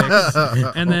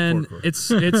diabetics, and then it's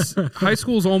high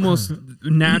school's almost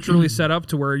naturally set up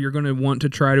to where you're going to want to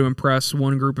try to impress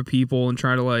one group of people and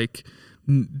try to like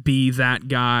be that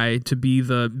guy, to be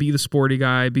the sporty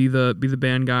guy, be the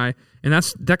band guy. And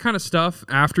that kind of stuff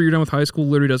after you're done with high school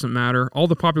literally doesn't matter. All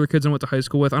the popular kids I went to high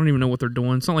school with, I don't even know what they're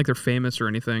doing. It's not like they're famous or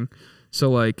anything. So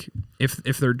like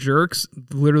if they're jerks,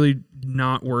 literally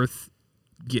not worth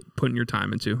putting your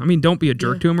time into. I mean, don't be a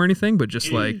jerk to them or anything, but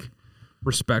just like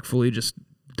respectfully, just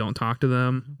don't talk to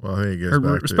them. Well, I think it goes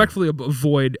back respectfully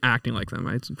avoid acting like them.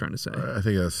 I'm trying to say. I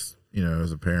think that's,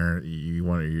 as a parent, you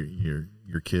want your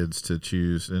kids to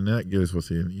choose, and that goes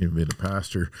with you being a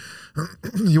pastor.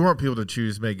 You want people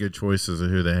to make good choices of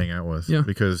who they hang out with,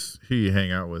 because who you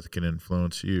hang out with can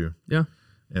influence you. Yeah.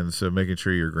 And so making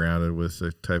sure you're grounded with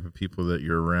the type of people that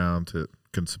you're around that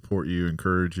can support you,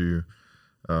 encourage you,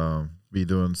 be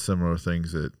doing similar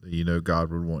things that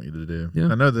God would want you to do. Yeah.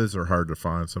 I know those are hard to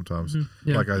find sometimes.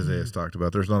 Like Isaiah's talked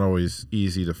about, there's not always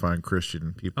easy to find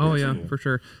Christian people. Oh yeah, for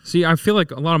sure. See, I feel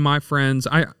like a lot of my friends,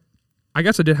 I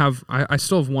guess I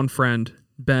still have one friend,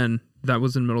 Ben, that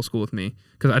was in middle school with me,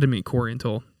 because I didn't meet Corey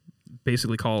until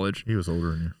basically college. He was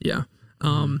older than you.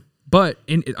 Yeah. But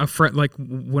a friend, like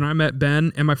when I met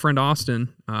Ben and my friend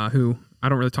Austin, who I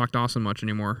don't really talk to Austin much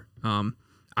anymore,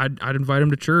 I'd invite him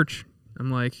to church. I'm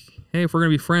like, hey, if we're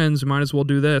going to be friends, we might as well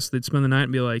do this. They'd spend the night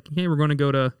and be like, hey, we're going to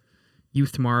go to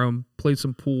youth tomorrow and play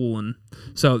some pool. And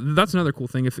so that's another cool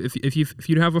thing. If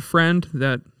you have a friend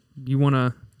that you want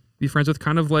to be friends with,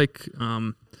 kind of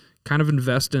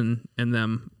invest in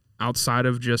them outside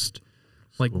of just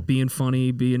like being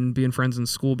funny, being friends in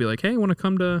school. Be like, hey, want to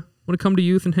come to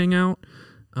youth and hang out?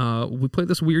 We play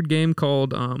this weird game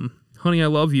called Honey, I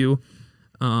Love You.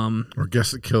 Or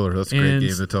Guess the Killer. That's a great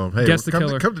game to tell them, hey,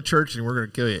 come to church and we're going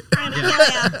to kill you. Bang,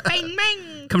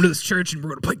 bang. Come to this church and we're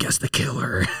going to play Guess the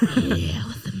Killer. Yeah,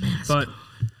 with the mask. But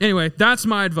anyway, that's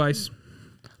my advice.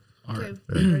 Okay,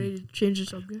 you ready to change the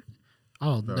subject?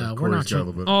 Oh, no, we're not.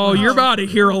 Oh, you're about to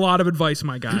hear a lot of advice,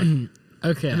 my guy.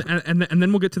 Okay. And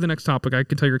then we'll get to the next topic. I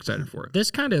can tell you're excited for it.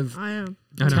 This kind of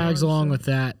tags along with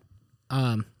that.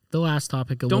 The last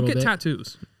topic Don't get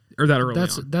tattoos. Or that early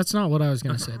That's not what I was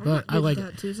going to say, but I like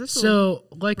it. So,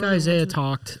 like Isaiah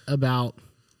talked about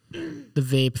the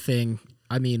vape thing,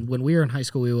 I mean, when we were in high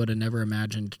school, we would have never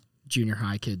imagined junior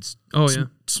high kids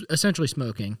essentially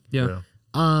smoking. Yeah.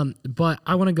 But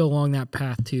I want to go along that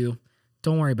path too.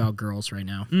 Don't worry about girls right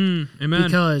now. Amen.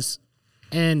 Because,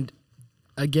 and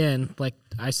again, like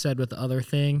I said with the other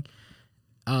thing,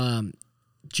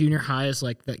 junior high is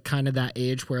like that kind of that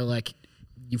age where like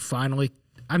you finally,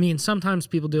 I mean, sometimes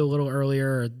people do a little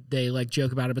earlier or they like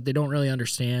joke about it, but they don't really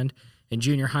understand. And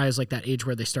junior high is like that age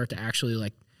where they start to actually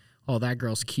like, oh, that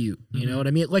girl's cute. You know what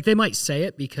I mean? Like they might say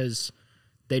it because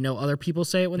they know other people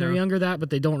say it when they're younger but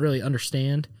they don't really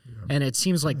understand. Yeah. And it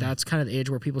seems like that's kind of the age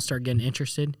where people start getting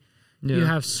interested. Yeah. You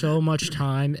have so much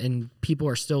time and people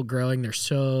are still growing. They're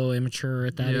so immature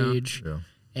at that age. Yeah.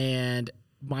 And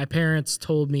my parents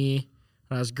told me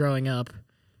when I was growing up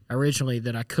originally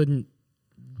that I couldn't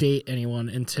date anyone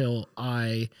until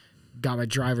I got my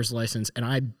driver's license, and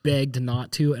I begged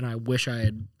not to, and I wish I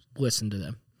had listened to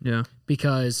them. Yeah.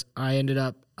 Because I ended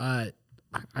up, I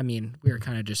mean, we were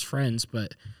kind of just friends,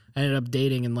 but I ended up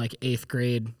dating in like 8th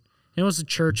grade. It was a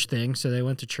church thing, so they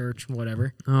went to church and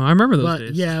whatever. Oh, I remember those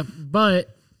days. Yeah,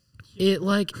 but it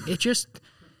just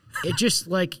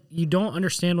like you don't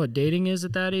understand what dating is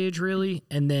at that age really,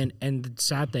 and the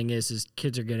sad thing is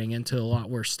kids are getting into a lot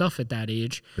worse stuff at that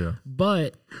age. Yeah.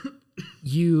 But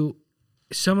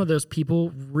some of those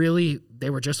people really, they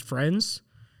were just friends,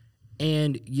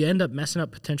 and you end up messing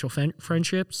up potential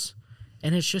friendships.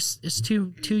 And it's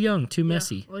too young, too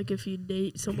messy. Like if you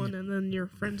date someone and then you're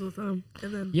friends with them,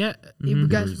 and then you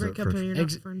guys break up and you're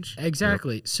not friends.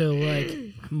 Exactly. Yep. So like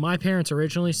my parents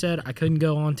originally said I couldn't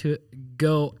go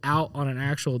out on an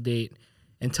actual date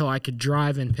until I could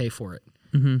drive and pay for it.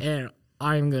 And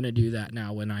I'm gonna do that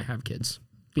now when I have kids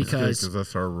because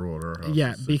that's our rule at our house.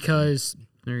 Yeah, because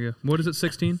there you go. What is it?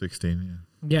 16? 16.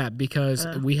 Yeah, because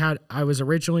that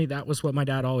was what my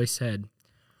dad always said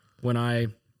when I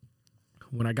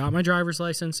got my driver's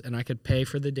license and I could pay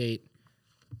for the date,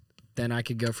 then I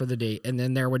could go for the date. And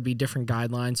then there would be different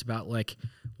guidelines about like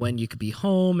when you could be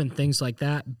home and things like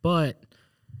that. But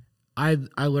I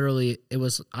begged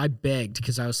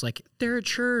because I was like, they're at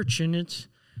church and it's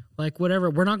like, whatever,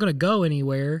 we're not going to go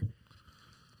anywhere.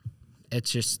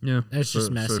 It's just, it's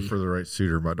just messy. So for the right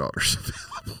suitor, my daughter's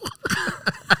available.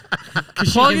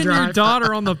 Plugging your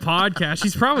daughter on the podcast.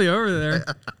 She's probably over there.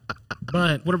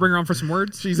 But Want to bring her on for some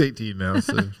words? She's 18 now,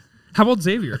 so How old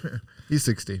Xavier? he's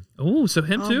 16. Oh, so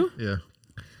him too? Yeah.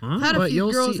 I've had a But few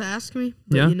you'll girls see- ask me,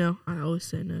 but Yeah. you know, I always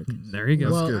say no. 'Cause There you go.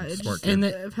 That's Well, good. I Smart just- and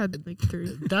kid. I've had like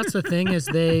 3. that's the thing is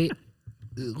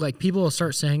people will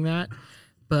start saying that,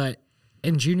 but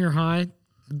in junior high,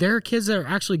 there are kids that are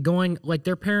actually going, like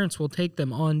their parents will take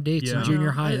them on dates Yeah. in junior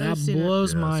No, high. I've That seen it.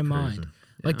 blows Yeah, my that's mind. crazy.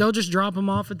 Like they'll just drop them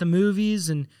off at the movies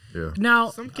and Yeah. now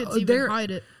Some kids there- even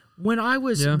hide it. When I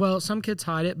was Yeah. well, some kids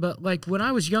hide it, but like when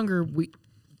I was younger,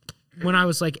 when I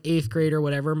was like 8th grade or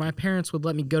whatever, my parents would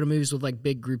let me go to movies with like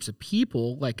big groups of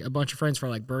people, like a bunch of friends for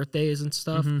like birthdays and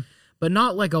stuff, but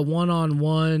not like a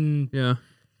one-on-one Yeah.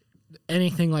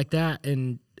 anything like that.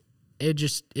 And it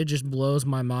just blows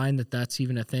my mind that that's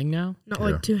even a thing now. Not Yeah.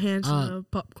 like 2 hands in a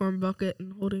popcorn bucket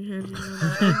and holding hands. You know,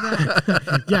 like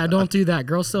that. Yeah, don't do that.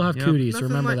 Girls still have Yep. cooties. Nothing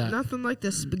Remember like, that. Nothing like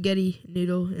the spaghetti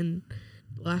noodle and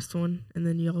last one, and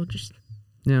then y'all just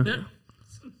Yeah.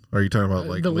 Are you talking about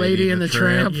like The Lady and the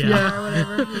Tramp? Yeah. or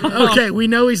whatever. Okay, we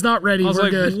know he's not ready. I was We're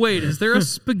like, good. wait, is there a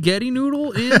spaghetti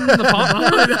noodle in the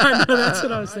popcorn? I know, that's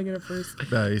what I was thinking at first.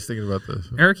 Nah, he's thinking about this.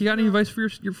 Eric, you got any advice for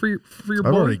your I've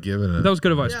boy? already given it. That was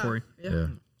good advice, Yeah. Corey. Yeah.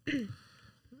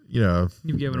 You know,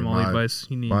 You've given him all the advice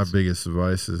he needs. my biggest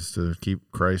advice is to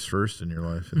keep Christ first in your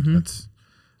life. And Mm-hmm.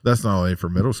 that's not only for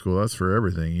middle school, that's for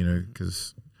everything, you know,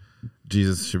 because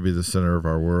Jesus should be the center of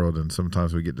our world. And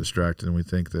sometimes we get distracted and we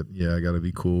think that, yeah, I got to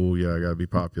be cool. Yeah, I got to be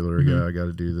popular. Mm-hmm. Yeah, I got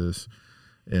to do this.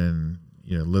 And,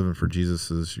 you know, living for Jesus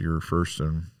is your first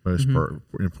and most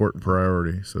important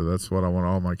priority. So that's what I want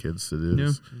all my kids to do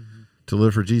is to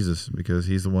live for Jesus, because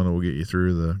he's the one that will get you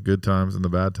through the good times and the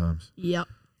bad times. Yep.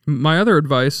 My other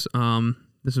advice,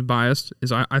 this is biased,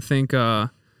 is I think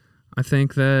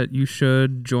that you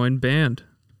should join band.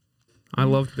 I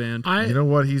loved band. You know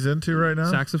what he's into right now?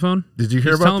 Saxophone. Did you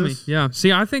hear He's about telling this? me. Yeah.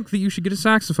 See, I think that you should get a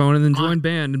saxophone and then join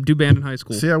band and do band in high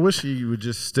school. See, I wish he would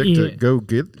just stick Yeah. to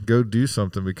go do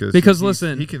something because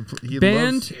listen, he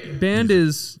band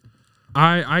is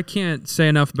I can't say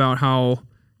enough about how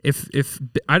if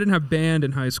I didn't have band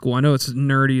in high school, I know it's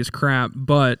nerdy as crap,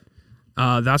 but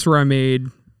that's where I made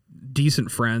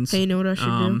decent friends. Hey, you know what I should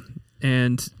do?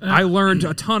 And I learned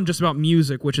a ton just about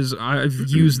music, which is I've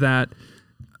used that.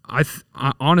 I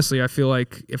honestly, I feel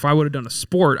like if I would have done a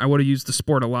sport, I would have used the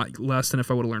sport a lot less than if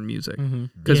I would have learned music.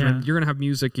 Because Yeah. you're gonna have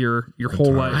music your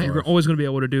whole life. life. You're always gonna be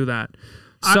able to do that.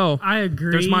 So I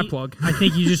agree. there's my plug. I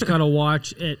think you just gotta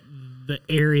watch it, the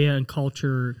area and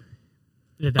culture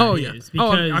that oh is. yeah.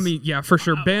 Because I mean, yeah, for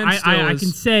sure. Band I still can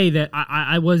is. say that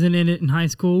I wasn't in it in high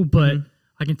school, but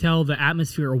I can tell the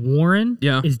atmosphere of Warren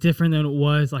Yeah. is different than it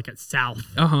was like at South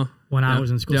when I was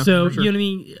in school. Yeah, So for sure. you know what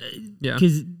I mean? Yeah.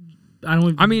 Because I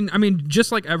don't. I mean,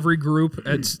 just like every group,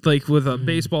 it's like with a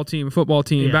baseball team, a football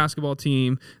team, Yeah. basketball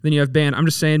team. Then you have band. I'm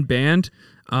just saying, band.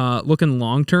 Looking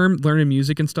long term, learning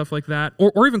music and stuff like that,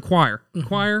 or even choir,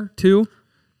 choir too.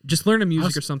 Just learning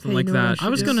music or something Hey, like you know what I that. should I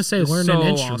was do? going to say is learn so an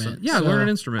instrument. awesome. Yeah, So- learn an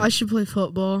instrument. I should play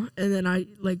football, and then I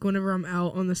like whenever I'm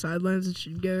out on the sidelines, I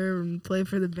should go and play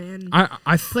for the band.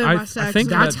 I Play my think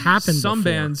That's that happened some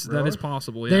before. bands that is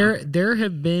possible. Yeah. There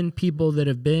have been people that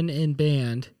have been in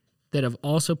band that have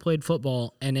also played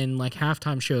football and in like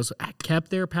halftime shows kept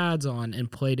their pads on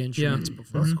and played instruments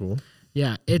before. That's cool.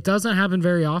 Yeah, it doesn't happen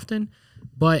very often,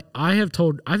 but I've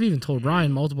even told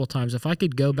Ryan multiple times if I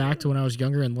could go back to when I was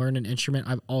younger and learn an instrument,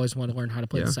 I've always wanted to learn how to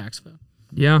play the saxophone.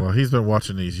 Yeah. Well, he's been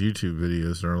watching these YouTube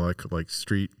videos. They're like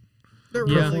street They're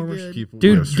Yeah. really performers, good. people.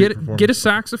 Dude, street get a performers.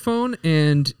 saxophone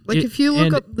and Like if you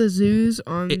look up the zoos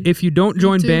on, if you don't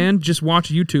join YouTube- band, just watch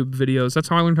YouTube videos. That's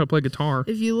how I learned how to play guitar.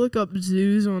 if you look up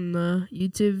zoos on the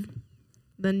YouTube,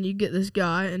 then you get this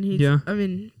guy, and he's. Yeah. I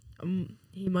mean,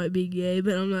 he might be gay,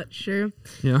 but I'm not sure.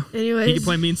 Yeah. Anyways, He can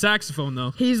play mean saxophone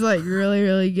though. he's like really,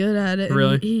 really good at it. and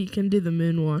Really? he can do the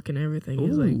moonwalk and everything.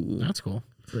 He's like, Ooh. That's cool.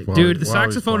 Wow, Dude, the wow, he's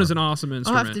saxophone is fun. an awesome I'll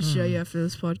instrument. have to show you after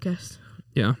this podcast.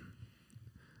 Yeah.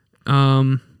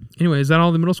 Anyway, is that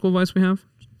all the middle school advice we have?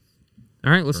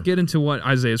 All right, let's get into what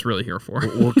Isaiah's really here for.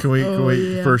 Well, can we Oh,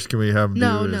 yeah. first can we have him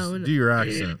No, do, no, his, no. do your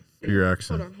accent? Do your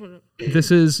accent. Hold on.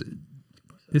 This is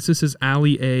his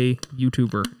Ali A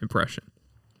YouTuber impression.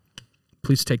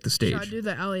 Please take the Should I stage. do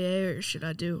the Allier or should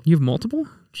I do You have multiple?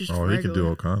 just Oh, he can do regular?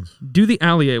 all kinds. Do the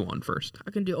Ali A one first. I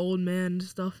can do old man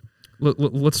stuff.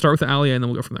 Let's start with the Ali A and then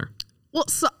we'll go from there.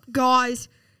 What's up, guys?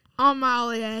 I'm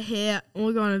Allier here.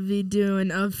 We're gonna be doing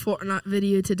a Fortnite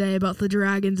video today about the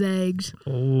dragon's eggs.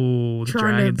 Oh, the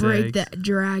Trying to dragon's break eggs. that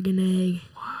dragon egg.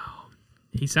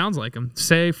 He sounds like him.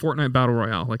 Say Fortnite Battle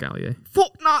Royale like Ali A.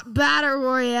 Fortnite Battle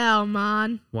Royale,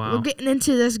 man. Wow. We're getting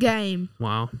into this game.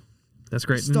 Wow. That's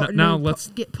great. Starting Now to let's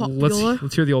get popular.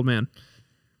 let's hear the old man.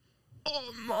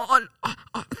 Oh man,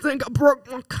 I think I broke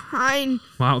my cane.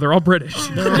 Wow, they're all British.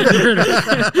 Now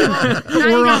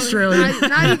We're Australian.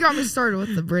 Now you got me started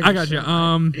with the British. I got you.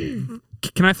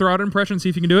 Can I throw out an impression? See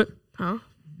if you can do it. Huh?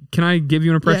 Can I give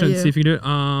you an impression? Yeah. See if you can do it.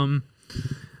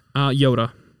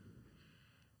 Yoda.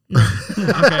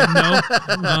 Okay,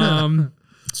 no.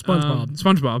 SpongeBob.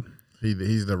 SpongeBob.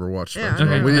 He's never watched Yeah, SpongeBob.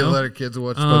 okay, We didn't no. let our kids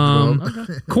watch SpongeBob.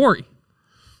 Okay. Corey.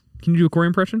 Can you do a Corey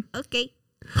impression? Okay.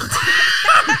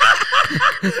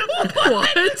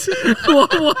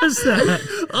 What was that?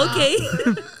 Okay.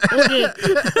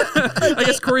 I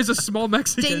guess Corey's a small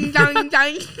Mexican. Ding dong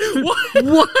dong.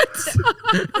 What?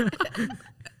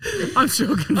 I'm so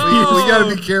confused. We got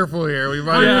to be careful here. We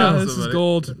might Yeah, have this is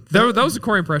gold. That was a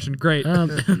Corey impression. Great. Um,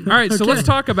 All right, so let's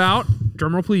talk about,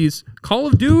 drumroll please, Call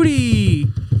of Duty.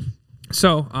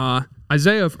 So,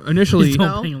 Isaiah initially,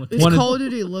 Don't- No, it's Wanted- Call of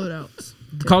Duty loadouts.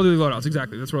 Call of Duty loadouts,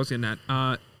 exactly. That's what I was getting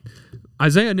at.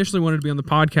 Isaiah initially wanted to be on the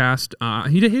podcast.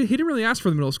 He didn't really ask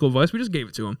for the middle school voice. We just gave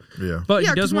it to him. Yeah. But Yeah,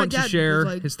 he does 'cause my want to dad share was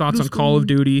like, his thoughts on middle Call of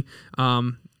school. Duty.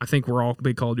 I think we're all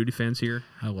big Call of Duty fans here.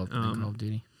 I love playing Call of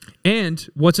Duty. And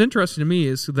what's interesting to me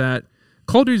is that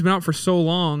Call of Duty's been out for so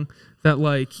long that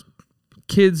like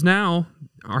kids now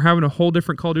are having a whole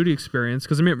different Call of Duty experience.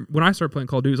 Because I mean, when I started playing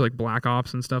Call of Duty, it was like Black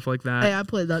Ops and stuff like that. Hey, I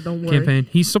played that. Don't worry. Campaign.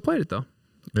 He still played it though.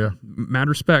 Yeah. Mad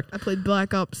respect. I played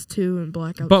Black Ops 2 and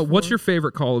Black Ops. But what's 4. your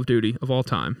favorite Call of Duty of all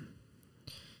time?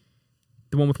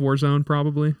 The one with Warzone,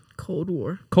 probably. Cold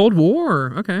War? Cold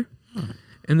War. Okay.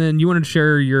 And then you wanted to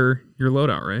share your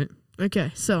loadout, right?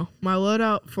 Okay, so my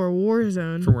loadout for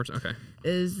Warzone For Warzone. Okay.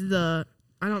 is the,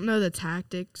 I don't know the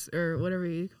tactics or whatever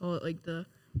you call it, like the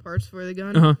parts for the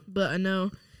gun, Uh-huh. but I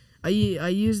know I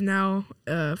use now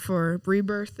for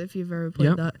Rebirth. If you've ever played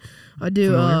Yep. that, I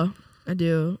do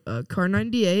Car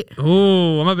 98,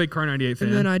 Oh, I'm a big Car 98 fan.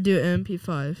 and then I do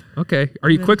MP5. Okay. Are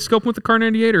you then- quick scoping with the Car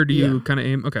 98 or do you Yeah. kind of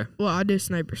aim? Okay. Well, I do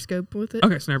sniper scope with it.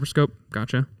 Okay. Sniper scope.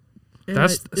 Gotcha. and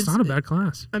That's it's not a bad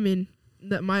class. I mean,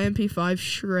 that my MP5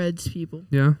 shreds people.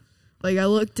 Yeah. Like I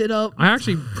looked it up. I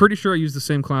actually pretty sure I use the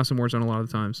same class in Warzone a lot of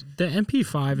the times. The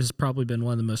MP5 has probably been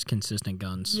one of the most consistent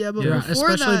guns. Yeah, but Yeah. before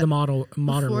especially that, the modern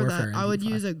before warfare. that, I would MP5.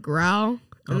 use a Growl,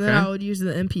 and then Okay. I would use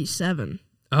the MP7.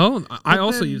 Oh, I But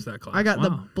also then use that class. I got the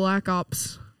Wow. Black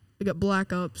Ops. I got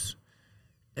Black Ops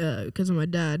because of my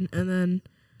dad, and then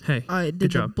Hey, I good did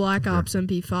the job. Black Ops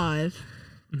MP5,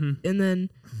 Mhm. and then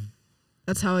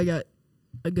that's how I got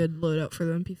a good loadout for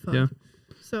the MP5. Yeah.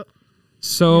 So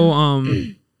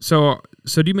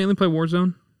So do you mainly play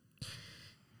Warzone?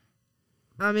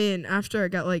 I mean, after I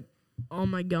got like all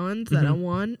my guns that I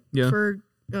won, Yeah. for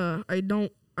I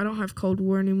don't have Cold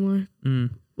War anymore.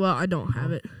 Mm. Well, I don't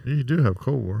have it. You do have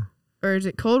Cold War. Or is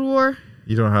it Cold War?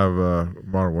 You don't have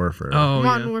Modern Warfare. Oh,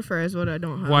 Modern yeah. Warfare is what I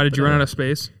don't have. Why did you but run out of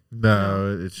space?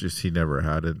 No, it's just he never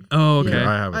had it. Oh, okay. Yeah,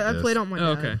 I have I it. played on my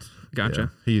Oh, dad's. okay. Gotcha.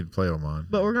 Yeah, he'd play on mine.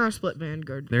 But we're gonna split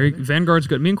Vanguard. There, together. Vanguard's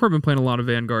good. Me and Corbin been playing a lot of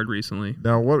Vanguard recently.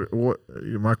 Now, what?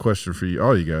 My question for you,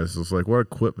 all you guys, is like, what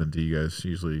equipment do you guys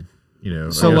usually, So I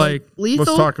guess- like, Lethal.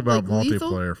 let's talk about like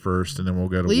lethal? multiplayer first, and then we'll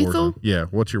go to Lethal? Warzone. Yeah,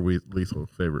 what's your lethal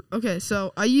favorite? Okay,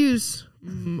 so I use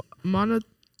mono.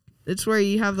 It's where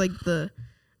you have like the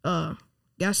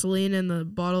gasoline in the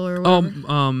bottle or oh, whatever.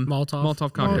 Molotov.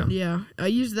 Molotov cocktail. Yeah, I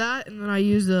use that, and then I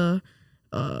use the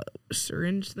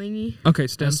syringe thingy. Okay,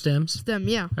 stems. Stems. Stem,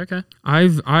 yeah. Okay.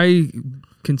 I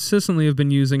consistently have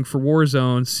been using for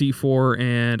Warzone C4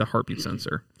 and a heartbeat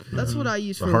sensor. That's what I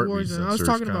use The for heartbeat Warzone. I was sensor is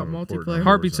talking kind about of important. multiplayer.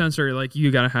 Heartbeat Warzone. sensor, like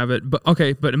you gotta have it. But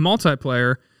okay, but in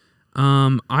multiplayer,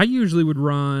 I usually would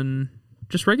run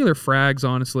just regular frags.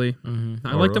 Honestly, Mm-hmm.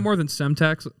 I like them more than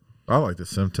Semtex. I like the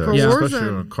Semtex, For especially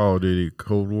Warzone. on Call of Duty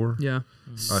Cold War. Yeah.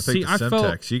 I think the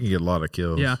Semtex, you can get a lot of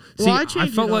kills. Yeah. Well, See, I I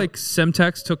changed felt it up. like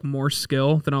Semtex took more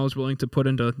skill than I was willing to put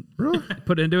into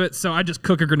it. So I just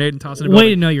cook a grenade and toss it. in a Way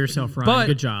building. to know yourself, Ryan. But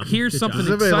Good job. here's Good something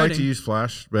job. Does anybody like to exciting. use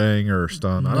flashbang or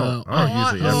stun? I don't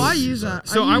usually ever I use that.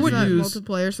 So I I would that use-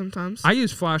 multiplayer sometimes. I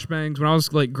use flashbangs when I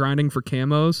was like grinding for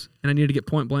camos and I needed to get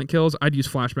point blank kills. I'd use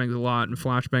flashbangs a lot and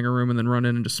flashbang a room and then run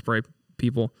in and just spray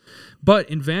people. But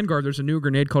in Vanguard, there's a new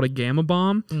grenade called a gamma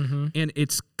bomb, and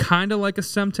it's kind of like a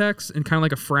Semtex and kind of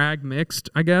like a frag mixed,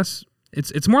 I guess.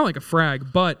 It's more like a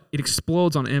frag, but it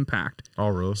explodes on impact. Oh,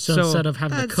 really? So, So- instead of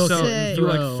having to That's cook So it, sick. and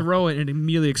you throw, like throw it and it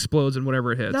immediately explodes in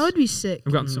whatever it hits. That would be sick.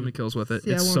 I've gotten so many kills with it.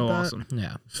 See, I It's want so that. awesome.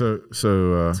 yeah. So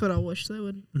That's what I wish they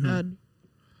would add.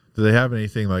 do they have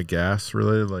anything like gas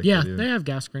related? Like Yeah, do? they have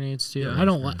gas grenades too. Yeah. I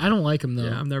don't like them though.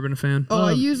 Yeah, I've never been a fan. Oh,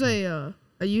 I Um,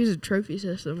 use a trophy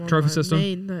system. On Trophy my system?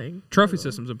 Main thing. Trophy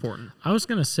system's important. I was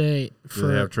gonna say Do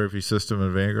they have trophy system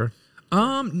in Vanguard?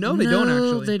 No, they don't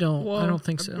actually. They don't. Well, I don't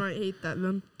think I so. might hate that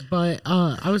then. But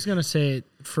I was gonna say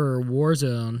for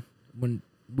Warzone, when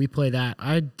we play that,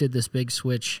 I did this big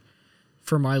switch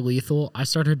for my lethal. I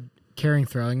started carrying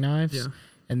throwing knives, Yeah.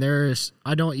 and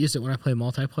I don't use it when I play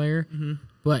multiplayer,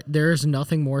 but there's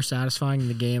nothing more satisfying in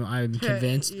the game. I'm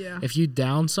convinced. Yeah. If you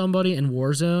down somebody in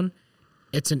Warzone,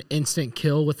 it's an instant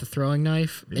kill with the throwing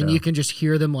knife, and Yeah. you can just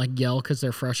hear them like yell because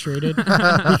they're frustrated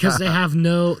because they have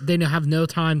no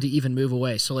time to even move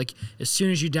away. So like as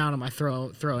soon as you down them, I throw a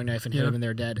throwing knife and hit them, and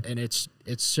they're dead. And it's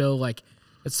so like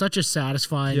it's such a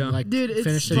satisfying like Dude, it's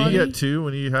finish to Do the you game. get 2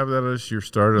 when you have that as your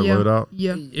starter Yeah. loadout?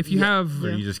 Yeah. If you have,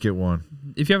 Or you just get 1?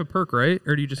 if you have a perk, right,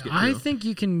 or do you just get? I two? think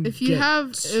you can. If you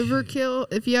have overkill,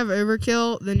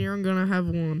 then you're gonna have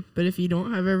 1. But if you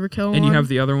don't have overkill, and you have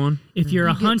the other one. If you're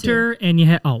You a get hunter and you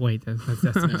have, oh wait, that's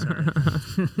sorry.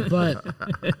 but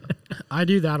I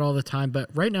do that all the time.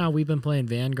 But right now we've been playing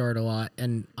Vanguard a lot,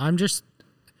 and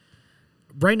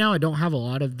right now I don't have a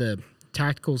lot of the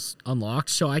tacticals unlocked,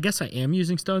 so I guess I am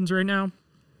using stuns right now,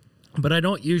 but I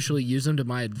don't usually use them to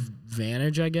my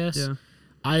advantage, I guess. Yeah.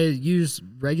 I use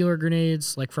regular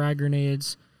grenades, like frag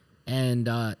grenades, and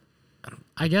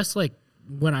I guess like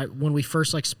when we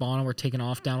first like spawn and we're taking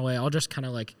off down away, I'll just kind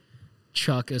of like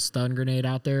chuck a stun grenade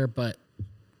out there, but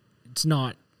it's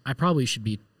not. I probably should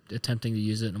be attempting to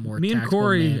use it in a more Me and tactical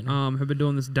Corey manner. have been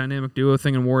doing this dynamic duo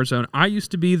thing in Warzone. I used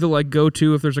to be the like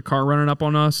go-to if there's a car running up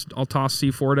on us, I'll toss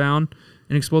C4 down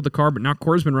and explode the car. But now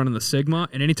Corey's been running the Sigma,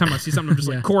 and anytime I see something, I'm just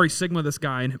Yeah. like, Corey, Sigma this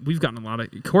guy, and Corey's gotten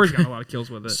a lot of kills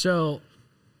with it. So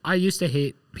I used to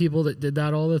hate people that did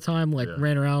that all the time, like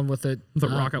ran around with the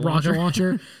rocket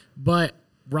launcher. But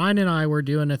Ryan and I were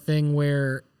doing a thing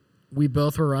where we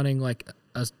both were running like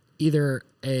either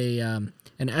an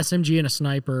SMG and a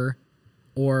sniper,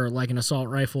 or like an assault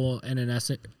rifle and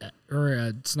or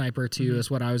a sniper too,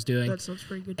 is what I was doing. That sounds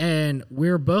pretty good. And we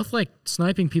were both like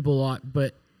sniping people a lot,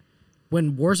 but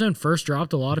when Warzone first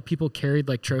dropped, a lot of people carried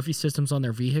like trophy systems on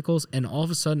their vehicles, and all of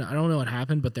a sudden, I don't know what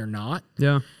happened, but they're not.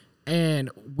 Yeah. And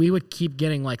we would keep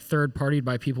getting like third partied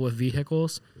by people with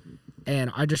vehicles.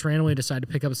 And I just randomly decided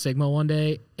to pick up a Sigma one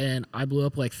day, and I blew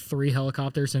up like 3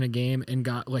 helicopters in a game and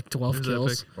got like 12 That was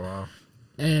kills. epic. Wow.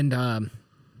 And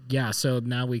so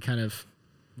now we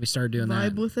started doing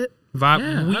that. Vibe with it.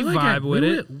 Yeah, We I like vibe with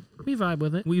it. We vibe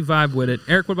with it. We vibe with it.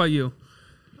 Eric, what about you?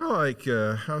 I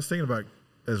was thinking about,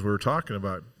 as we were talking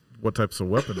about what types of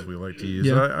weapons we like to use.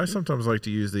 Yeah. I sometimes like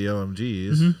to use the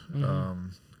LMGs.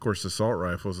 Of course, assault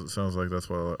rifles. It sounds like that's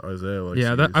what Isaiah likes.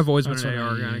 Yeah, to use. I've always been That's an what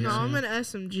AR I guy. use. No, Yeah. I'm an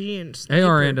SMG and sniper.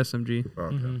 AR and SMG.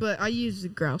 Okay. But I use the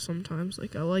grouse sometimes.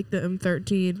 Like I like the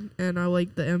M13 and I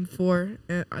like the M4.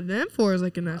 And the M4 is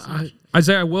like an SMG.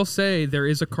 Isaiah, I will say there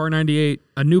is a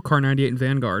new Car 98 in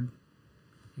Vanguard.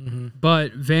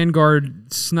 But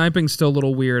Vanguard sniping's still a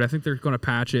little weird. I think they're going to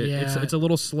patch it. Yeah. It's a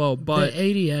little slow, but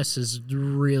the ADS is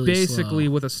really basically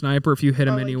slow. with a sniper, if you hit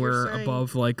him Oh, like you're anywhere saying-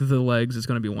 above like the legs, it's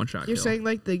going to be one shot You're kill. saying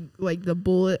like the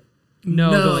bullet.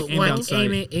 No, no, like aim down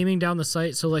sight. aiming down the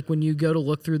sight. So like when you go to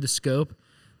look through the scope,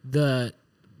 the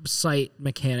sight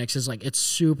mechanics is like it's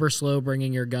super slow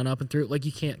bringing your gun up and through. Like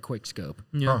you can't quick scope.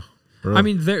 Yeah. Huh. Really? I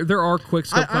mean, there are quick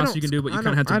scope I classes you can do, but you I kind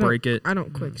of have don't- to break it. I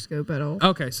don't quick scope at all.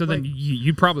 Okay, so then like-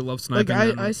 you'd probably love sniping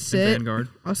Like in I sit. Vanguard.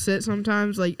 I'll sit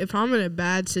sometimes. Like if I'm in a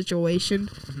bad situation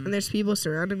and there's people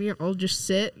surrounding me, I'll just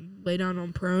sit, lay down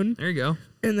on prone, There you go.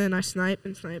 and then I snipe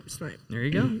and snipe and snipe. There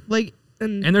you go. Like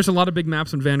and And there's a lot of big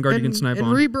maps in Vanguard you can snipe in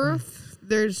on. Rebirth,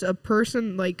 there's a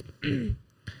person like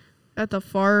at the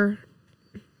far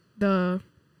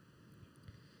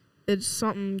it's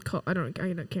something called I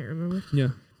can't remember. Yeah.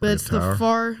 But Like it's a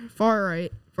tower? the far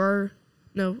right.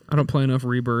 No. I don't play enough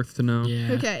Rebirth to know.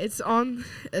 Yeah. Okay, it's on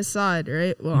a side,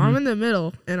 right? Well, I'm in the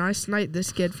middle and I snipe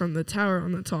this kid from the tower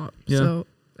on the top. Yeah. So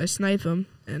I snipe him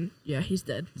and yeah, he's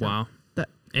dead. So Wow. that-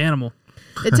 Animal.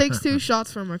 It takes 2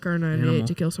 shots from a Car 98 Animal.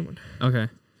 to kill someone. Okay.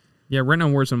 Yeah, right now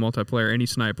Warzone multiplayer, any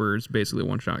sniper is basically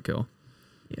one shot kill.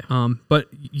 Yeah. But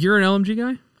you're an LMG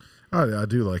guy? I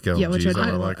do like LMGs. Yeah, which I I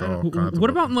don't- like I all don't- kinds of What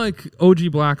about in like OG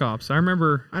Black Ops? I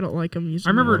remember I don't like him using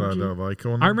I remember- what I don't like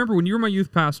on I remember when you were my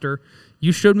youth pastor,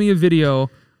 you showed me a video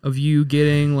of you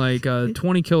getting like a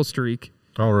 20 kill streak.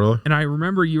 Oh, really? And I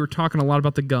remember you were talking a lot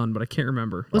about the gun, but I can't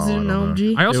remember. Was Oh, it I an don't know.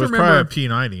 LMG? I also it was remember probably a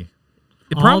P90.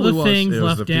 it All probably the was. things It was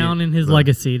left the down in his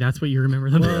legacy. That's what you remember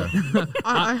them.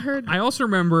 I heard I also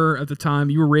remember at the time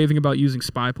you were raving about using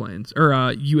spy planes or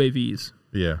UAVs.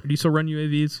 Yeah. Do you still run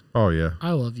UAVs? Oh, yeah.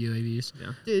 I love UAVs.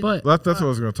 dude, But That's what I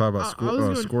was going to talk about. I was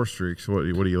gonna- Score streaks. What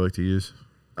do you like to use?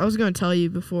 I was going to tell you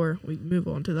before we move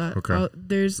on to that. Okay.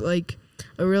 There's like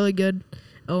a really good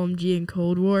LMG in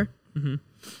Cold War. Mhm.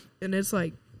 And it's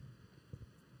like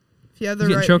Yeah, the He's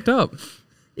getting right. choked up.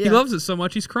 Yeah. He loves it so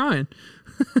much he's crying.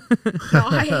 No,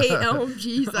 I hate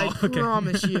LMGs. I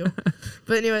promise you.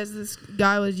 But anyways, this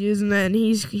guy was using that, and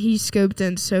he scoped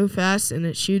in so fast, and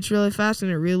it shoots really fast,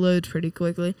 and it reloads pretty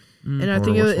quickly. And I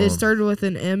think it started with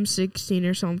an M16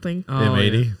 or something, Oh,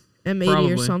 M80. yeah. M80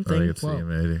 Probably. or I something. think it's the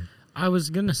M80. I was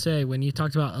gonna say, when you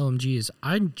talked about LMGs,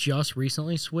 I just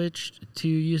recently switched to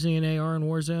using an AR in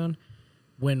Warzone.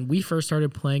 When we first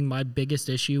started playing, my biggest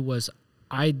issue was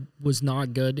I was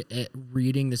not good at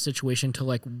reading the situation to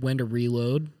like when to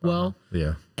reload well.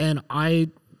 Yeah. And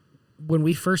when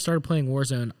we first started playing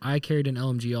Warzone, I carried an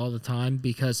LMG all the time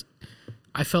because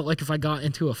I felt like if I got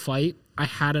into a fight, I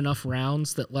had enough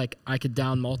rounds that like I could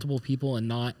down multiple people and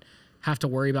not have to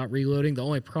worry about reloading. The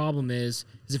only problem is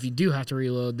if you do have to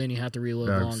reload, then you have to reload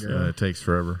longer. And it takes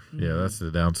forever. Yeah, that's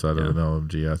the downside of an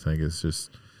LMG, I think. It's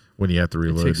just when you have to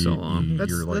reload, takes so long.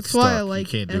 you're like That's stuck. why I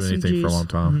like you can't do anything for a long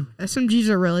time. SMGs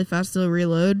are really fast to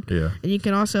reload. Yeah. And you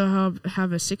can also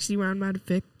have a 60 round mag,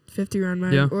 50 round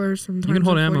mag, Yeah. or sometimes You can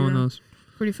hold a 40 ammo in round, those.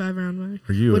 45 round mag.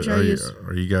 Are you Which I use.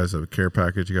 are you guys a care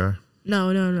package guy? No.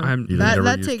 You never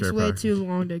That use takes care way package? too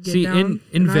long to get See, down. in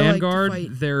and I like to Vanguard, fight.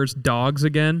 there's dogs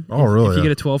again. Oh, really? If you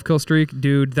get a 12 kill streak,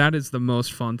 dude, that is the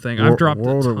most fun thing. I've dropped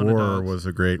World a at ton of War dogs. was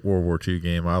a great World War II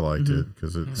game. I liked it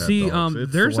because it had See, dogs.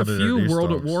 It's the there's a one that few introduced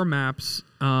World at dogs. War maps.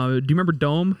 Do you remember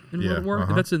Dome in World at War?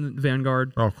 uh-huh. That's in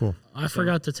Vanguard. Oh, cool. I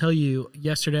forgot to tell you,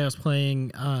 yesterday I was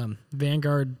playing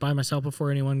Vanguard by myself before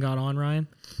anyone got on, Ryan.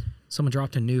 Someone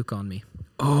dropped a nuke on me.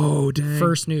 Oh, dang.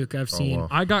 First nuke I've seen. wow.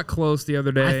 I got close the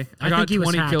other day. I got think a he was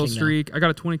 20 kill hacking, though. streak. I got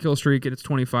a 20 kill streak, and it's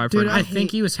 25 Dude, right now. I think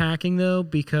he was hacking though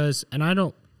because, and I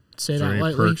don't say Is there that any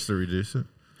lightly. perks that reduce it?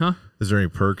 Huh? Is there any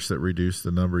perks that reduce the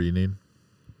number you need?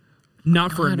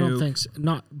 Not for a I don't nuke. think so.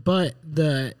 Not, but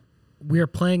we were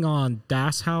playing on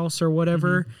Das House or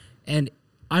whatever, and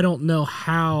I don't know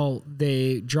how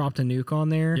they dropped a nuke on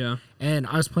there. Yeah. And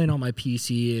I was playing on my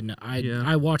PC, and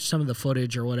I watched some of the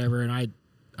footage or whatever, and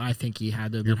I think he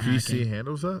had to have Your been PC hacking.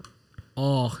 handles that?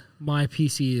 Oh, my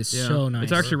PC is Yeah. so nice.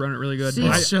 It's actually running really good. See,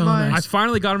 It's so my- nice. I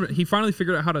finally got him. He finally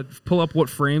figured out how to pull up what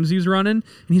frames he's running, and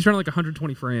he's running like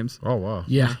 120 frames. Oh, wow.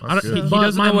 Yeah. I don't, That's good. he But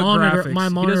doesn't my know what monitor, graphics. my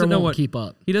he monitor doesn't know won't what keep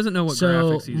up. He doesn't know what So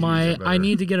graphics he's using. I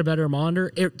need to get a better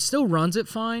monitor. It still runs it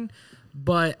fine,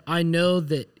 but I know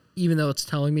that even though it's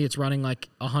telling me it's running like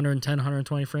 110,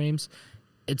 120 frames,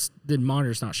 the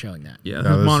monitor's not showing that. Yeah, Now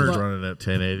his this monitor's is running at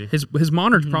 1080. his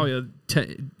monitor's probably a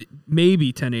maybe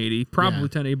 1080, probably Yeah.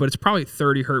 1080, but it's probably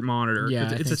 30 hertz monitor. Yeah,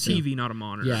 I it's a think so. TV, not a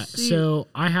monitor. Yeah, so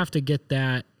I have to get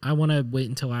that. I want to wait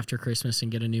until after Christmas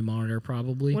and get a new monitor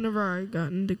probably. Whenever I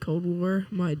got into Cold War,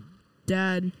 me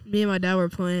and my dad were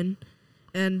playing,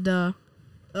 and there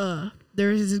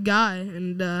was this guy,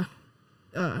 and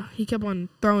he kept on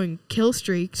throwing kill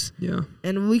streaks, yeah.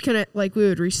 and we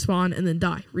would respawn and then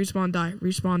die, respawn, die,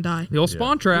 respawn, die. The old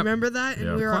spawn trap. Remember that?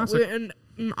 And Yeah. Classic. and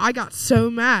I got so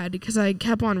mad because I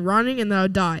kept on running and then I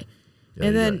would die. Yeah,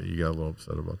 and you then you got a little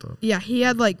upset about that. yeah, he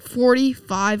had like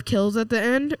 45 kills at the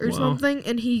end or Wow. something,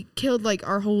 and he killed like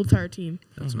our whole entire team.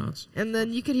 That's nuts. And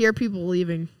then you could hear people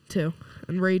leaving too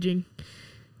and raging.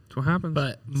 That's what happens.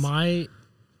 But my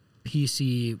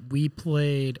PC,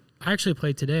 I actually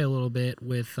played today a little bit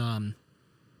with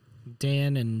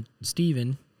Dan and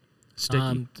Steven.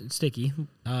 Sticky.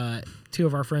 Two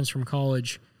of our friends from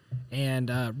college. And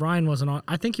Ryan wasn't on.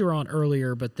 I think you were on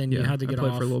earlier, but then you had to get I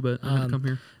played off. for a little bit. I had to come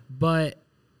here. But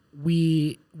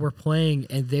we were playing,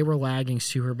 and they were lagging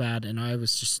super bad, and I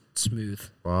was just smooth.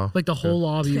 Wow. Like the whole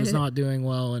lobby was not doing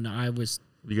well, and I was.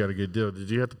 You got a good deal. Did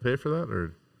you have to pay for that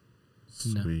or?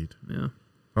 No. Sweet. Yeah.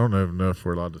 I don't even know if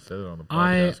we're allowed to say that on the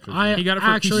podcast. 'cause He got it for-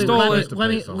 he actually stole let it. me- Let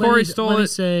me Corey stole let me it.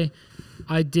 say,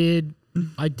 I did.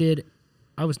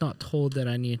 I was not told that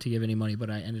I needed to give any money, but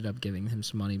I ended up giving him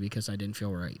some money because I didn't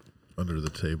feel right. under the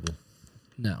table.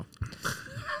 No,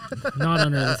 not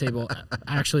under the table.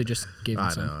 I actually just gave him I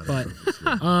some. know.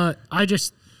 But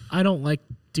I don't like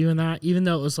doing that. Even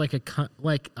though it was like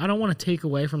I don't want to take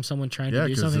away from someone trying Yeah, to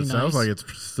do because something it sounds nice. like it's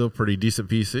still pretty decent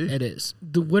PC. It is.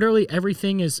 Literally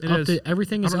everything is It up is. to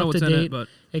everything I is don't know up to what's in it, date, but-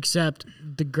 except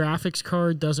the graphics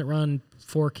card doesn't run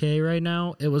 4K right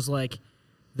now. It was like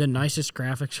the nicest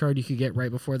graphics card you could get right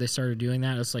before they started doing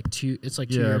that. It's like 2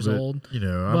 years but, old. You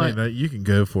know, But- I mean, you can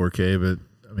go 4K, but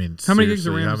I mean, How many gigs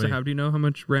of seriously, RAM how does it many- have? Do you know how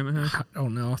much RAM it has? I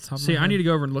don't know. Off the top of See, my I head. need to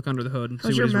go over and look under the hood and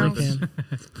How's see your what mouse? his RAM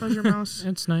is. How's your mouse?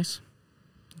 It's nice.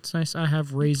 It's nice. I have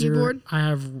Razer. Keyboard? I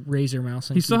have Razer mouse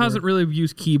and He still keyboard. hasn't really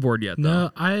used keyboard yet, though.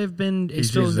 No, I have been.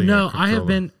 He's using a No, I have controller.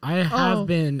 been. I have Oh,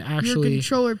 been You're a actually.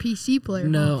 controller PC player.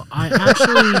 No, I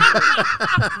actually.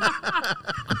 I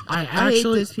I hate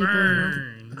actually. those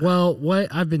people. Well, what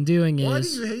I've been doing Why do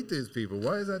is you hate those people?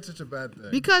 Why is that such a bad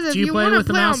thing? Because if Do you you play want to with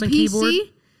the play mouse on and keyboard?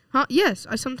 PC, yes,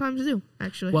 I sometimes do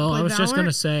actually. well, Play I was just Valorant,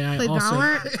 gonna say I play also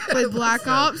Valorant, play Black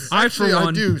Ops. I Actually, for I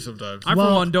one do sometimes. I Well,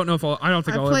 for one don't know if I don't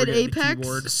think I I'll ever played get into Apex.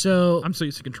 keyboard. so I'm so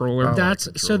used to controller. Oh. that's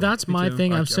controller. that's Me my too.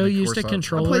 thing. I'm so of used to course I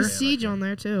controller. play Yeah, Siege I on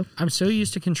there too. I'm so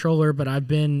used to controller, but I've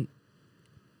been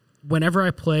whenever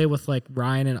I play with like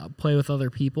Ryan and play with other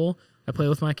people, I play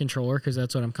with my controller because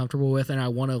that's what I'm comfortable with, and I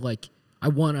want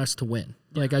us to win.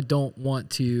 Like I don't want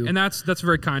to. And that's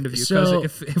very kind of you, because So-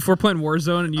 if we're playing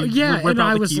Warzone and you rip and out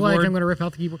I the was keyboard, like, I'm going to rip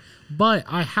out the keyboard. But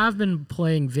I have been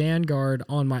playing Vanguard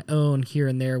on my own here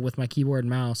and there with my keyboard and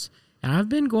mouse, and I've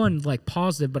been going like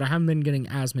positive, but I haven't been getting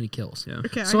as many kills. yeah.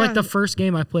 Okay, So I like got, the first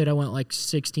game I played, I went like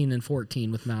 16 and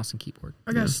 14 with mouse and keyboard.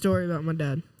 I got a story about my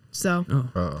dad. So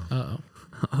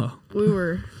Uh-oh. we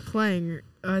were playing,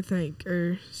 I think,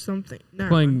 or something. Never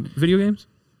Playing mind. video games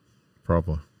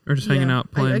Probably. or just hanging Yeah,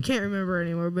 out playing I can't remember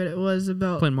anymore, but it was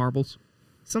about playing marbles.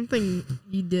 something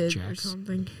you did or Jacks.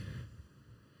 something.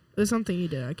 It was something you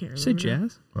did. I can't remember. You say now.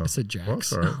 jazz? I said Well, jacks.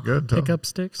 that's all right. Good. Pickup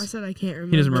sticks. I said I can't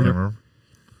remember. He doesn't remember. Remember.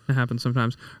 It happens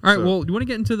sometimes. All right. So- Well, do you want to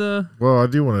get into the? Well, I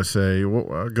do want to say,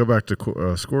 go back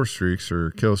to score streaks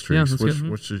or kill streaks. let's get-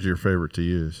 Which is your favorite to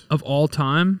use? Of all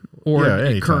time or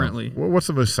anytime. currently? What's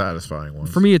the most satisfying one?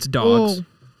 For me, it's dogs. Whoa.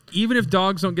 Even if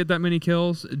dogs don't get that many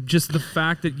kills, just the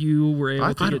fact that you were able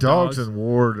I to think get dogs and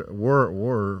war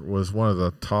was one of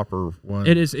the topper ones.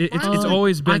 it is. It's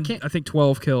always I been. can't- I think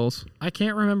 12 kills. I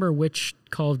can't remember which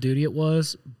Call of Duty it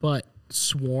was, but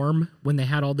Swarm, when they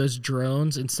had all those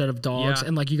drones instead of dogs, Yeah.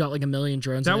 and like you got like a million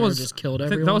drones That and was they just killed I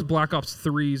think everyone. that was Black Ops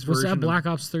 3's Was version that Black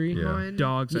Ops 3? Yeah. Mine- of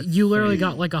dogs. I You literally think.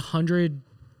 got like 100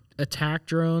 attack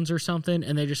drones or something,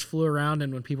 and they just flew around,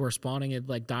 and when people were spawning, it'd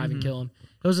like dive and kill them.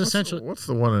 It was essentially What's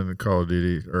the one in Call of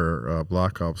Duty or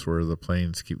Black Ops where the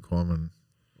planes keep coming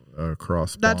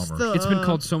across That's bombers? the. It's been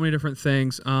called so many different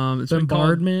things. It's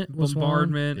Bombardment been was called one.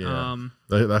 bombardment.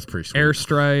 Yeah. That's pretty sweet.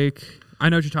 Airstrike. I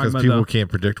know what you're talking Because about. people Though. can't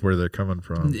predict where they're coming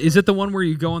from. Is it the one where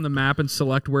you go on the map and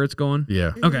select where it's going?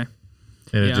 Yeah. Okay.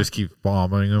 And Yeah. it just keeps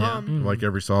bombing them. Um, Like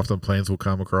every so often, planes will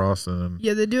come across and then.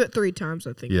 Yeah, they do it 3 times,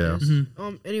 I think. Yeah. It is.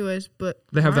 Mhm. Anyways, but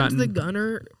They have that mine's the in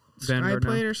gunner Vanguard now.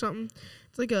 skyplane or something.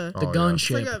 It's like a. the Oh, gun yeah. It's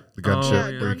like ship. a. The gunship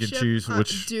yeah. where you can gunship. choose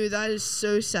which. Dude, that is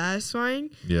so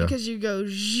satisfying. Yeah. Because you go.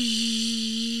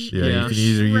 Yeah, Yeah. you can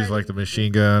either use like the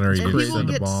machine gun or you And can people send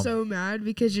a get bomb. so mad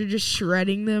because you're just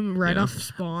shredding them right Yeah. off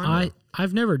spawn.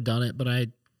 I've never done it, but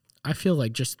I feel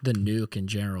like just the nuke in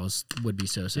general would be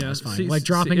so satisfying. see- like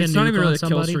dropping it's a nuke not even really on a kill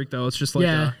somebody. streak though. It's just like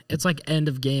Yeah, it's like end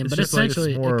of game, it's but just like- It's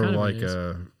essentially more it kind like of is.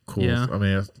 a cool. Yeah. I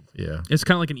mean, yeah. it's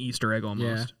kind of like an Easter egg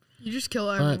almost. Yeah. You just kill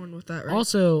everyone with that, right?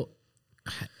 Also,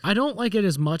 I don't like it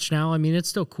as much now. I mean, it's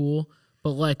still cool,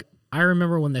 but like I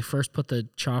remember when they first put the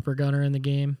chopper gunner in the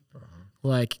game,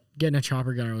 like getting a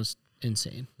chopper gunner was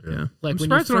insane. Yeah. Like I'm when you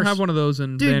surprised I don't first- have one of those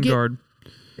in Dude, Vanguard.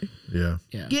 Yeah.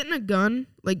 Yeah. Getting a gun,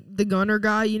 like the gunner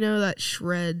guy, that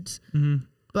shreds. Mhm.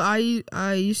 But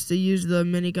I used to use the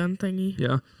minigun thingy.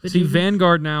 Yeah. But See, even-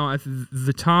 Vanguard now,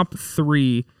 the top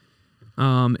 3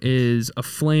 is a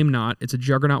flame knot. It's a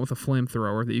juggernaut with a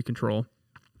flamethrower that you control.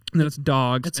 And then it's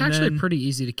dogs. It's and actually then, pretty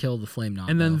easy to kill the flame knot.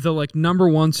 And then the like number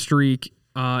 1 streak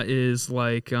is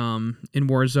like in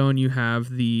Warzone you have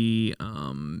the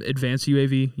advanced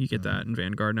UAV. You get that in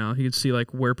Vanguard now. You can see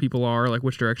like where people are, like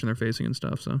which direction they're facing and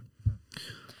stuff. So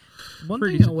one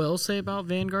pretty thing I decent. will say about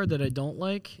Vanguard that I don't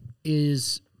like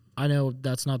is, I know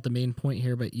that's not the main point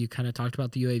here, but you kind of talked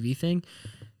about the UAV thing.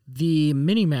 The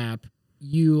mini map,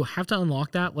 you have to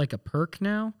unlock that like a perk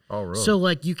now. Oh, really? So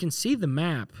like you can see the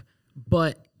map,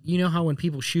 but you know how when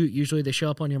people shoot, usually they show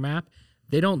up on your map.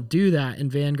 They don't do that in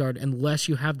Vanguard unless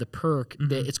you have the perk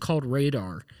that it's called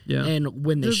radar. Yeah. And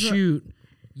when they Does that- shoot,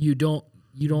 you don't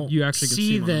You actually can see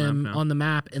see them them on the map now. on the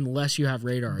map unless you have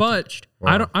radar But attached.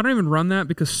 I don't even run that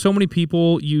because so many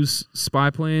people use spy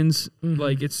planes. Mm-hmm.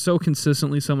 Like it's so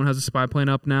consistently someone has a spy plane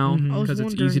up now Mm-hmm. I was because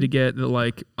it's easy wondering- to get. That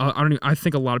like I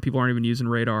think a lot of people aren't even using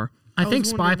radar. I I think was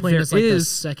spy wondering- plane There is like the is-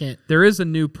 second. There is a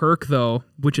new perk though,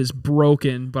 which is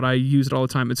broken, but I use it all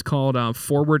the time. It's called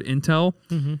forward intel,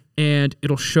 Mm-hmm. and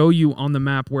it'll show you on the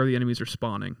map where the enemies are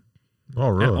spawning Oh,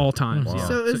 really? at all times. Wow. Yeah.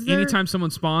 So is there- anytime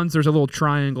someone spawns, there's a little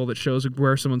triangle that shows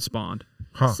where someone spawned.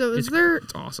 Huh. So is It's there,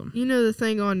 It's awesome. the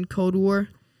thing on Cold War,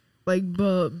 like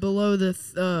below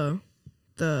the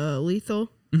lethal,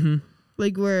 hmm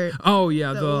like where Oh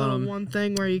yeah, the the little one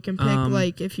thing where you can pick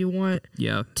like if you want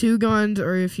yeah 2 guns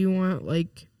or if you want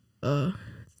like I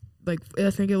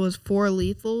think it was 4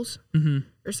 lethals hmm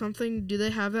or something. Do they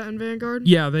have that in Vanguard?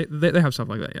 yeah they have stuff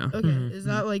like that. Yeah. Okay, Mhm. is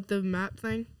that like the map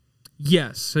thing?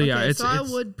 Yes. So yeah, Okay, it's so I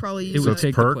would probably it use would that.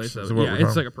 take the perks? place Is of what it. Yeah, we're it's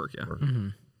talking like a perk. Yeah. Perk. Mm-hmm.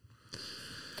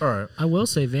 All right. I will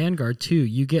say Vanguard too.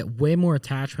 You get way more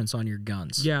attachments on your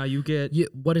guns. Yeah, you get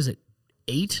What is it?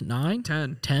 8, 9,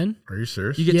 10. 10? Are you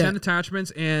serious? You get Yeah. 10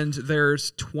 attachments, and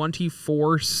there's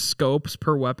 24 scopes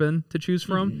per weapon to choose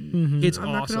from. Mm-hmm. It's I'm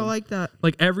awesome. not gonna like that.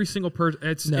 Like every single person,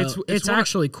 It's it's one of-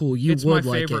 actually cool. You it's my would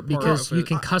like favorite it part because of you it.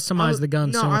 can customize the gun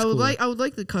No, so much I would cooler. I would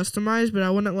like the customized, but I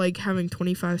wouldn't like having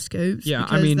 25 scopes. Yeah, I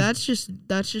because mean- that's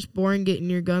just boring getting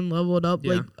your gun leveled up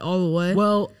Yeah. like all the way.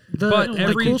 Well, But the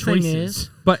every cool thing choices. is,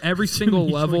 but every single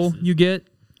level you get,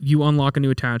 you unlock a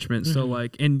new attachment. So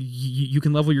like, and you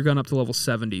can level your gun up to level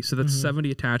 70. So that's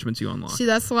 70 attachments you unlock. See,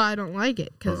 that's why I don't like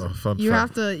it because fun you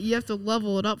fact. have to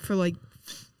level it up for like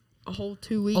a whole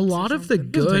 2 weeks. a lot or of the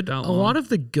something. Doesn't take good, that a long. lot of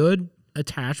the good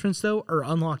attachments though are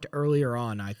unlocked earlier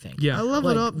on. I think. Yeah. I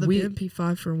leveled like, up the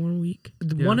MP5 for 1 week.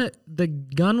 The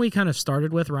gun we kind of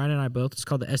started with, Ryan and I both, it's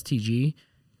called the STG,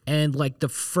 and like the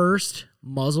first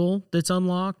muzzle that's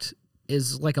unlocked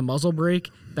is like a muzzle brake.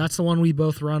 That's the one we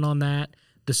both run on that.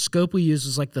 The scope we use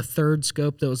is like the third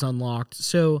scope that was unlocked.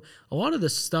 So a lot of the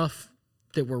stuff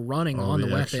that we're running All on the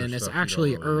the extra weapon is stuff you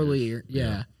actually don't really earlier. use.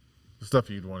 Yeah. The stuff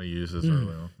you'd want to use is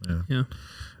early on.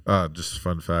 Yeah. Just a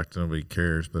fun fact, nobody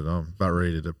cares, but I'm about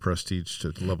ready to prestige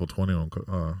to level 20 on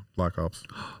Black Ops.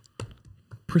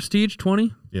 Prestige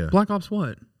 20? Yeah. Black Ops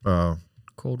what?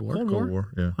 Cold War. Cold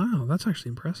War. Yeah, Wow, that's actually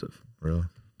impressive. really.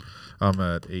 I'm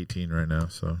at 18 right now,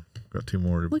 so got 2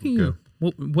 more to Look at go.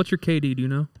 you. What's your KD? Do you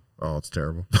know? Oh, it's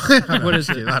terrible. What is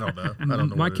it? I don't know. I don't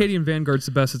know. My what it KD is. in Vanguard's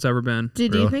the best it's ever been.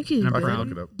 Dude, do you Really? think he's I'm good? proud.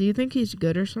 Look it up. Do you think he's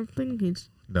good or something?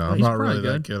 No, I'm He's not probably really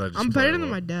that good. good. I just I'm tell better you than what.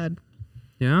 my dad,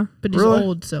 Yeah? but he's Really?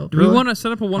 old. So Do we want to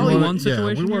set up a Oh, one-on-one yeah,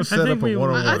 situation? we want here? to set think up a we-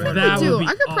 one-on-one. I think That we do. would be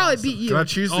I could probably awesome. beat you. Can I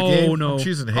choose the Oh, game? no. I'm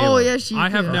choosing Halo. Oh yes, you I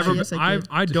have could. never. Yes, I could.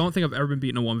 I don't think I've ever been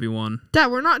beaten in a 1v1. Dad,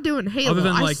 we're not doing Halo. Other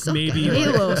than I like suck maybe at like,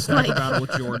 Halo. a sniper Like, battle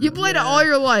with Jordan. you played it all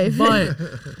your life.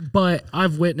 But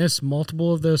I've witnessed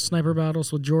multiple of those sniper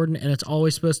battles with Jordan, and it's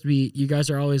always supposed to be you guys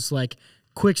are always like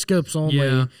quick scopes only,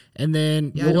 Yeah. and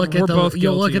then Yeah, you'll I look know. at We're both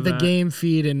you'll look guilty at the of that. game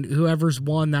feed, and whoever's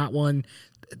won that one,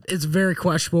 it's very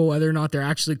questionable whether or not they're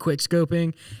actually quick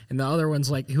scoping, and the other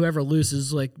one's like whoever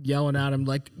loses like yelling at him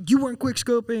like you weren't quick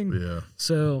scoping. Yeah.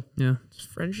 So Yeah. It's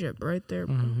friendship right there.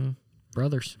 Bro.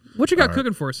 brothers, What you got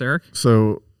cooking for us, Eric?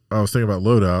 So I was thinking about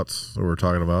loadouts that we're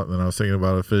talking about, and then I was thinking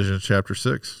about Ephesians chapter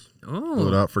 6, Oh,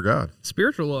 loadout for God.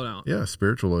 spiritual loadout. Yeah,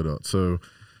 spiritual loadout. So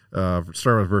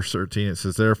starting with verse 13, it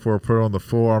says, "Therefore put on the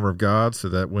full armor of God, so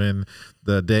that when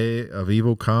the day of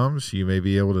evil comes, you may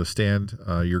be able to stand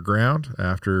your ground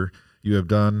after you have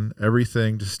done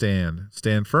everything to stand.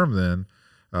 Stand firm then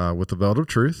with the belt of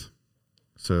truth."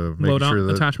 So making Loadout sure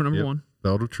that attachment number 1.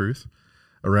 belt of truth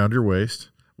around your waist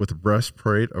with the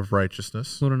breastplate of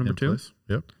righteousness. Loadout number in 2. place.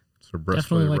 Yep. So breastplate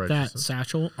definitely of like that righteousness.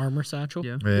 satchel, armor satchel.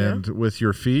 Yeah. And with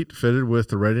your feet fitted with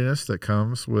the readiness that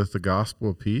comes with the gospel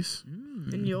of peace.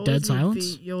 And you always Dead need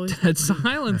silence? feet. You always Dead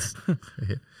silence.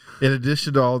 In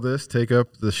addition to all this, take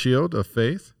up the shield of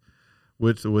faith,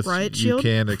 with Riot you shield?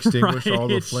 can extinguish all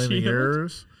the Riot flaming shield?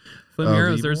 arrows. Flaming Of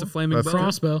arrows. There's a evil? flaming That's bow.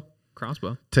 Crossbow.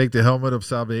 Crossbow. Take the helmet of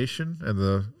salvation and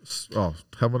the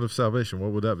helmet of salvation.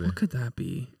 What would that be? What could that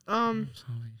be? Oh,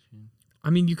 I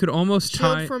mean, you could almost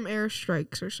shield tie. from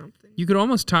airstrikes or something. You could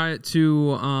almost tie it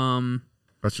to.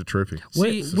 That's your trophy.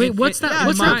 Wait, See, what's it- that? yeah,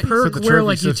 What's my- that perk Put the where trophy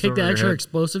like you system take the on your extra head.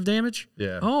 explosive damage?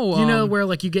 Yeah. Oh, You know where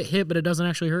like you get hit, but it doesn't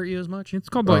actually hurt you as much. it's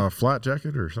called like Flat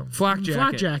jacket or something. flak jacket.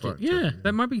 Flak jacket. Flak Yeah. jacket.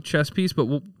 That might be chest piece, but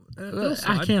we'll.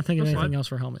 I can't think of It'll anything slide. else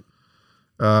for helmet.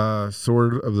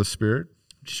 Sword of the spirit.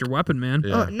 Just your weapon, man.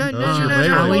 Yeah. Oh no no That's no your no! melee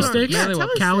no, Cali weapon. hold on. sticks? Yeah, Melee tell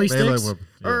weapon. us Cali that. Melee sticks? weapon.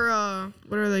 Yeah. Or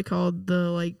what are they called? The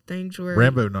like things where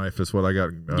Rambo knife is what I got.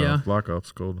 Yeah. Black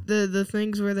Ops called. the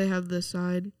things where they have the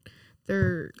side.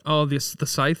 They're Oh, the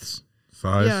scythes.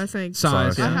 Size. yeah, I think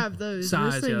Size, I yeah. have those.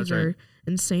 Size, Those yeah, things that's right. are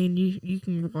insane. You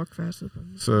can walk fast with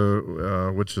them.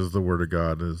 So, which is the word of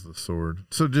God is the sword.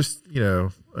 So just, in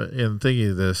thinking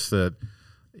of this, that,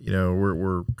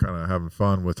 we're kind of having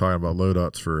fun with talking about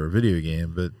loadouts for a video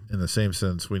game, but in the same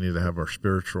sense, we need to have our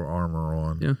spiritual armor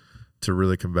on Yeah. to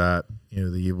really combat,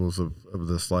 the evils of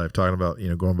this life. Talking about,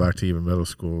 going back to even middle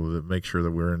school, to make sure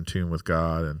that we're in tune with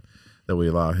God and that we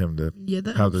allow him to Yeah,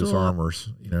 that have helps those a lot. armors,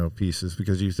 pieces.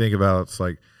 Because you think about it's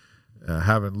like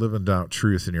living out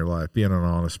truth in your life, being an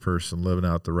honest person, living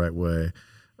out the right way,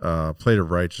 plate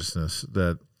of righteousness,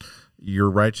 that your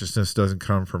righteousness doesn't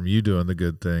come from you doing the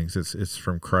good things. It's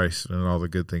from Christ and all the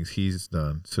good things he's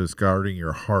done. So it's guarding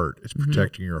your heart. It's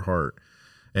protecting your heart.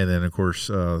 And then, of course,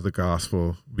 the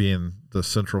gospel being the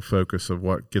central focus of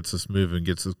what gets us moving,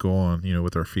 gets us going,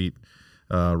 with our feet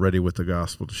ready with the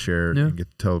gospel to share it Yeah. and get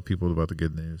to tell people about the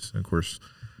good news. And, of course,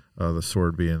 the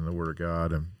sword being the word of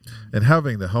God, and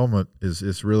having the helmet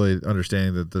is really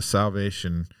understanding that the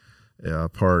salvation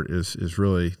part is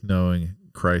really knowing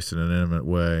Christ in an intimate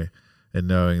way, and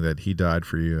knowing that He died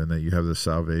for you and that you have the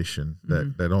salvation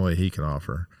that only He can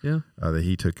offer. Yeah. That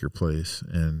He took your place,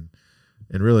 and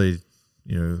really,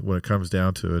 when it comes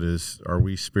down to it, is are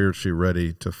we spiritually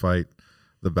ready to fight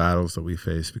the battles that we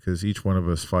face? Because each one of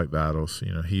us fight battles.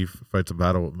 He fights a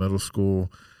battle at middle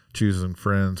school, choosing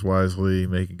friends wisely,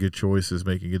 making good choices,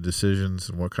 making good decisions,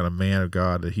 and what kind of man of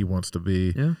God that he wants to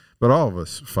be. Yeah. But all of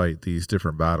us fight these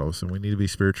different battles, and we need to be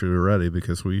spiritually ready,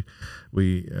 because we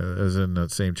as in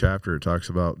that same chapter, it talks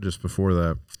about just before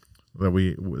that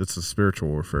it's a spiritual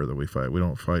warfare that we fight. We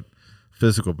don't fight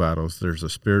physical battles. There's the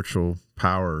spiritual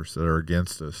powers that are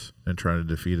against us and trying to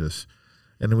defeat us,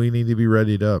 and we need to be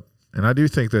readied up. And I do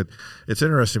think that it's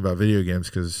interesting about video games,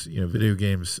 because video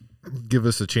games give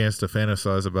us a chance to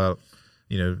fantasize about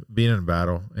being in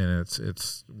battle, and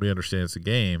it's we understand it's a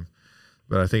game,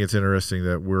 but I think it's interesting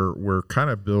that we're kind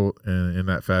of built in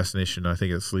that fascination. I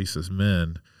think it's least as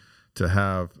men to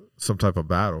have some type of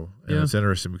battle, and it's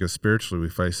interesting because spiritually we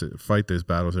fight those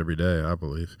battles every day. I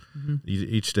believe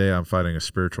each day I'm fighting a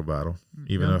spiritual battle,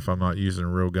 even if I'm not using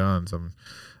real guns.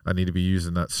 I need to be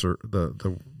using that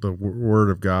the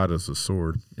word of God as a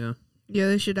sword. Yeah,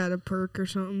 they should add a perk or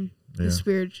something. Yeah. The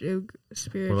spiritual.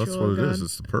 Well, that's what it is.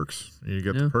 It's the perks. You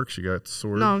got the perks. You got the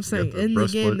sword. No, I'm saying in the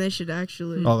game they should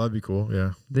actually. Oh, that'd be cool.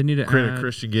 Yeah, they need to create a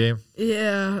Christian game.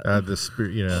 Yeah, add the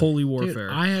spirit. Holy warfare.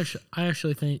 Dude, I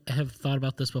actually have thought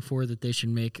about this before, that they should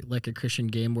make like a Christian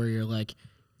game where you're like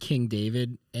King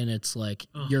David, and it's like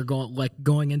you're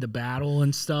going into battle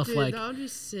and stuff. Dude, like that would be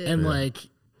sick. And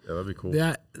yeah, that'd be cool.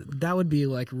 That would be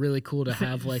like really cool to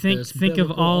have like think of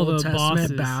all the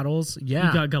bosses. Battles. Yeah,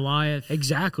 you got Goliath.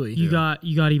 Exactly. You got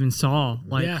even Saul.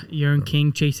 Like you're in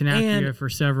King chasing after you for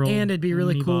several. And it'd be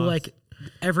really cool. Like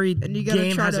every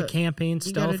game has a campaign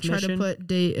stealth mission. You gotta try to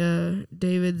put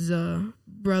David's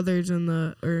brothers in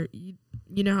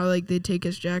you know how like they take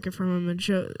his jacket from him and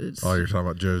show. You're talking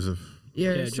about Joseph.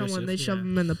 Yeah, someone they shove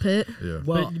him in the pit. Yeah.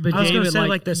 Well, but I was going to say,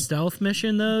 like the stealth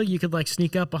mission, though, you could like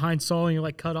sneak up behind Saul and you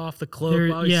like cut off the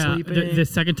cloak while he's sleeping. The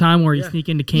second time where you sneak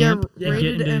into camp and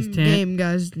get into his tent. Game,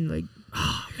 guys, like,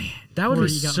 oh man, that would be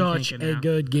such a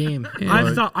good game.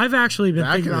 I've actually been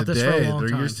thinking about this for a long time.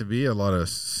 There used to be a lot of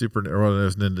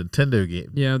Nintendo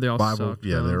games. Yeah, they all sucked.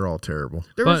 Yeah, they're all terrible.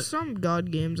 There were some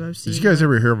God games I've seen. Did you guys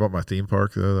ever hear about my theme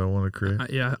park though that I want to create?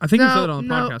 Yeah, I think you said it on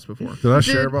the podcast before. Did I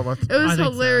share about my? It was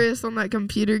hilarious on that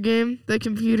computer game. The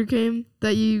computer game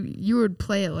that you would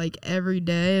play it like every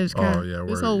day. It was it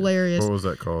was hilarious. What was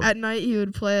that called? At night he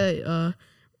would play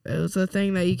it was a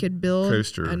thing that you could build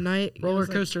at night. Roller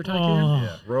Coaster Tycoon.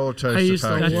 Yeah, Roller Coaster I used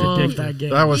to love that game.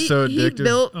 That was so addictive. He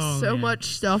built so much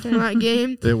stuff in that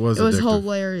game. It was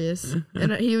hilarious.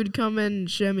 And he would come in and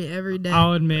show me every day.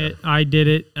 I'll admit, I did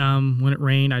it. When it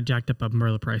rained, I jacked up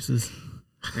umbrella prices.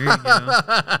 There you go.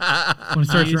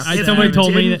 Somebody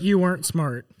told me that you weren't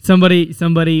smart. Somebody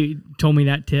told me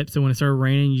that tip. So when it started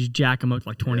raining, you just jack them up to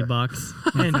like $20.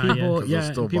 And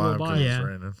people, people buy it.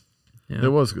 Yeah.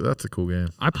 Yeah. That's a cool game.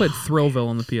 I played Thrillville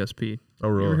on the PSP. Oh,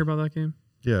 really? You ever hear about that game?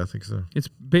 Yeah, I think so. It's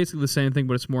basically the same thing,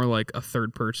 but it's more like a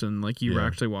third person. Like you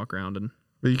actually walk around and.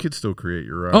 But you could still create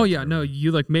your ride. Oh yeah, no,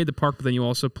 you like made the park, but then you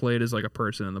also played as like a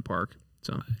person in the park.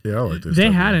 So yeah, I like this.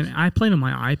 They had I played on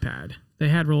my iPad. They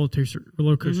had Roller Coaster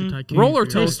Tycoon. Roller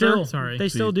Coaster. Sorry, they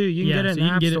still do. You can get it in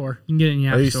the App Store. You can get it in the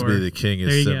App Store. I used to be the king of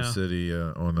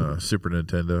SimCity on Super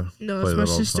Nintendo. No, that's my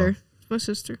sister. My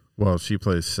sister. Well, she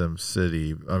plays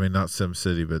SimCity. I mean, not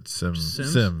SimCity, but Sims.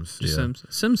 Yeah.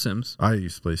 Sims. I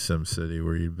used to play SimCity,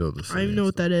 where you build a city. I don't even know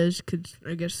what that is. Cause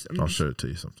I guess I'll show it to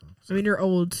you sometime. I mean, you're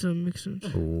old, so it makes sense.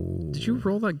 Did you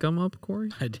roll that gum up,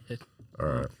 Corey? I did. All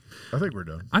right. I think we're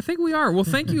done. I think we are. Well,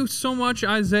 thank you so much,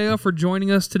 Isaiah, for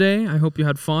joining us today. I hope you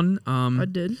had fun. I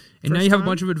did. And now you have a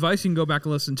bunch of advice you can go back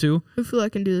and listen to. Hopefully I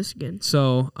can do this again.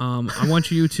 So I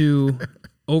want you to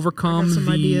overcome some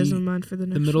ideas in mind for the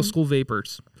middle school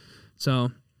vapors.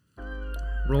 So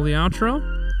roll the outro.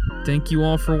 Thank you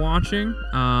all for watching.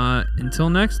 Until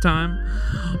next time,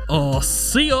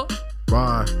 see ya.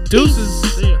 Bye.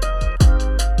 Deuces. See ya.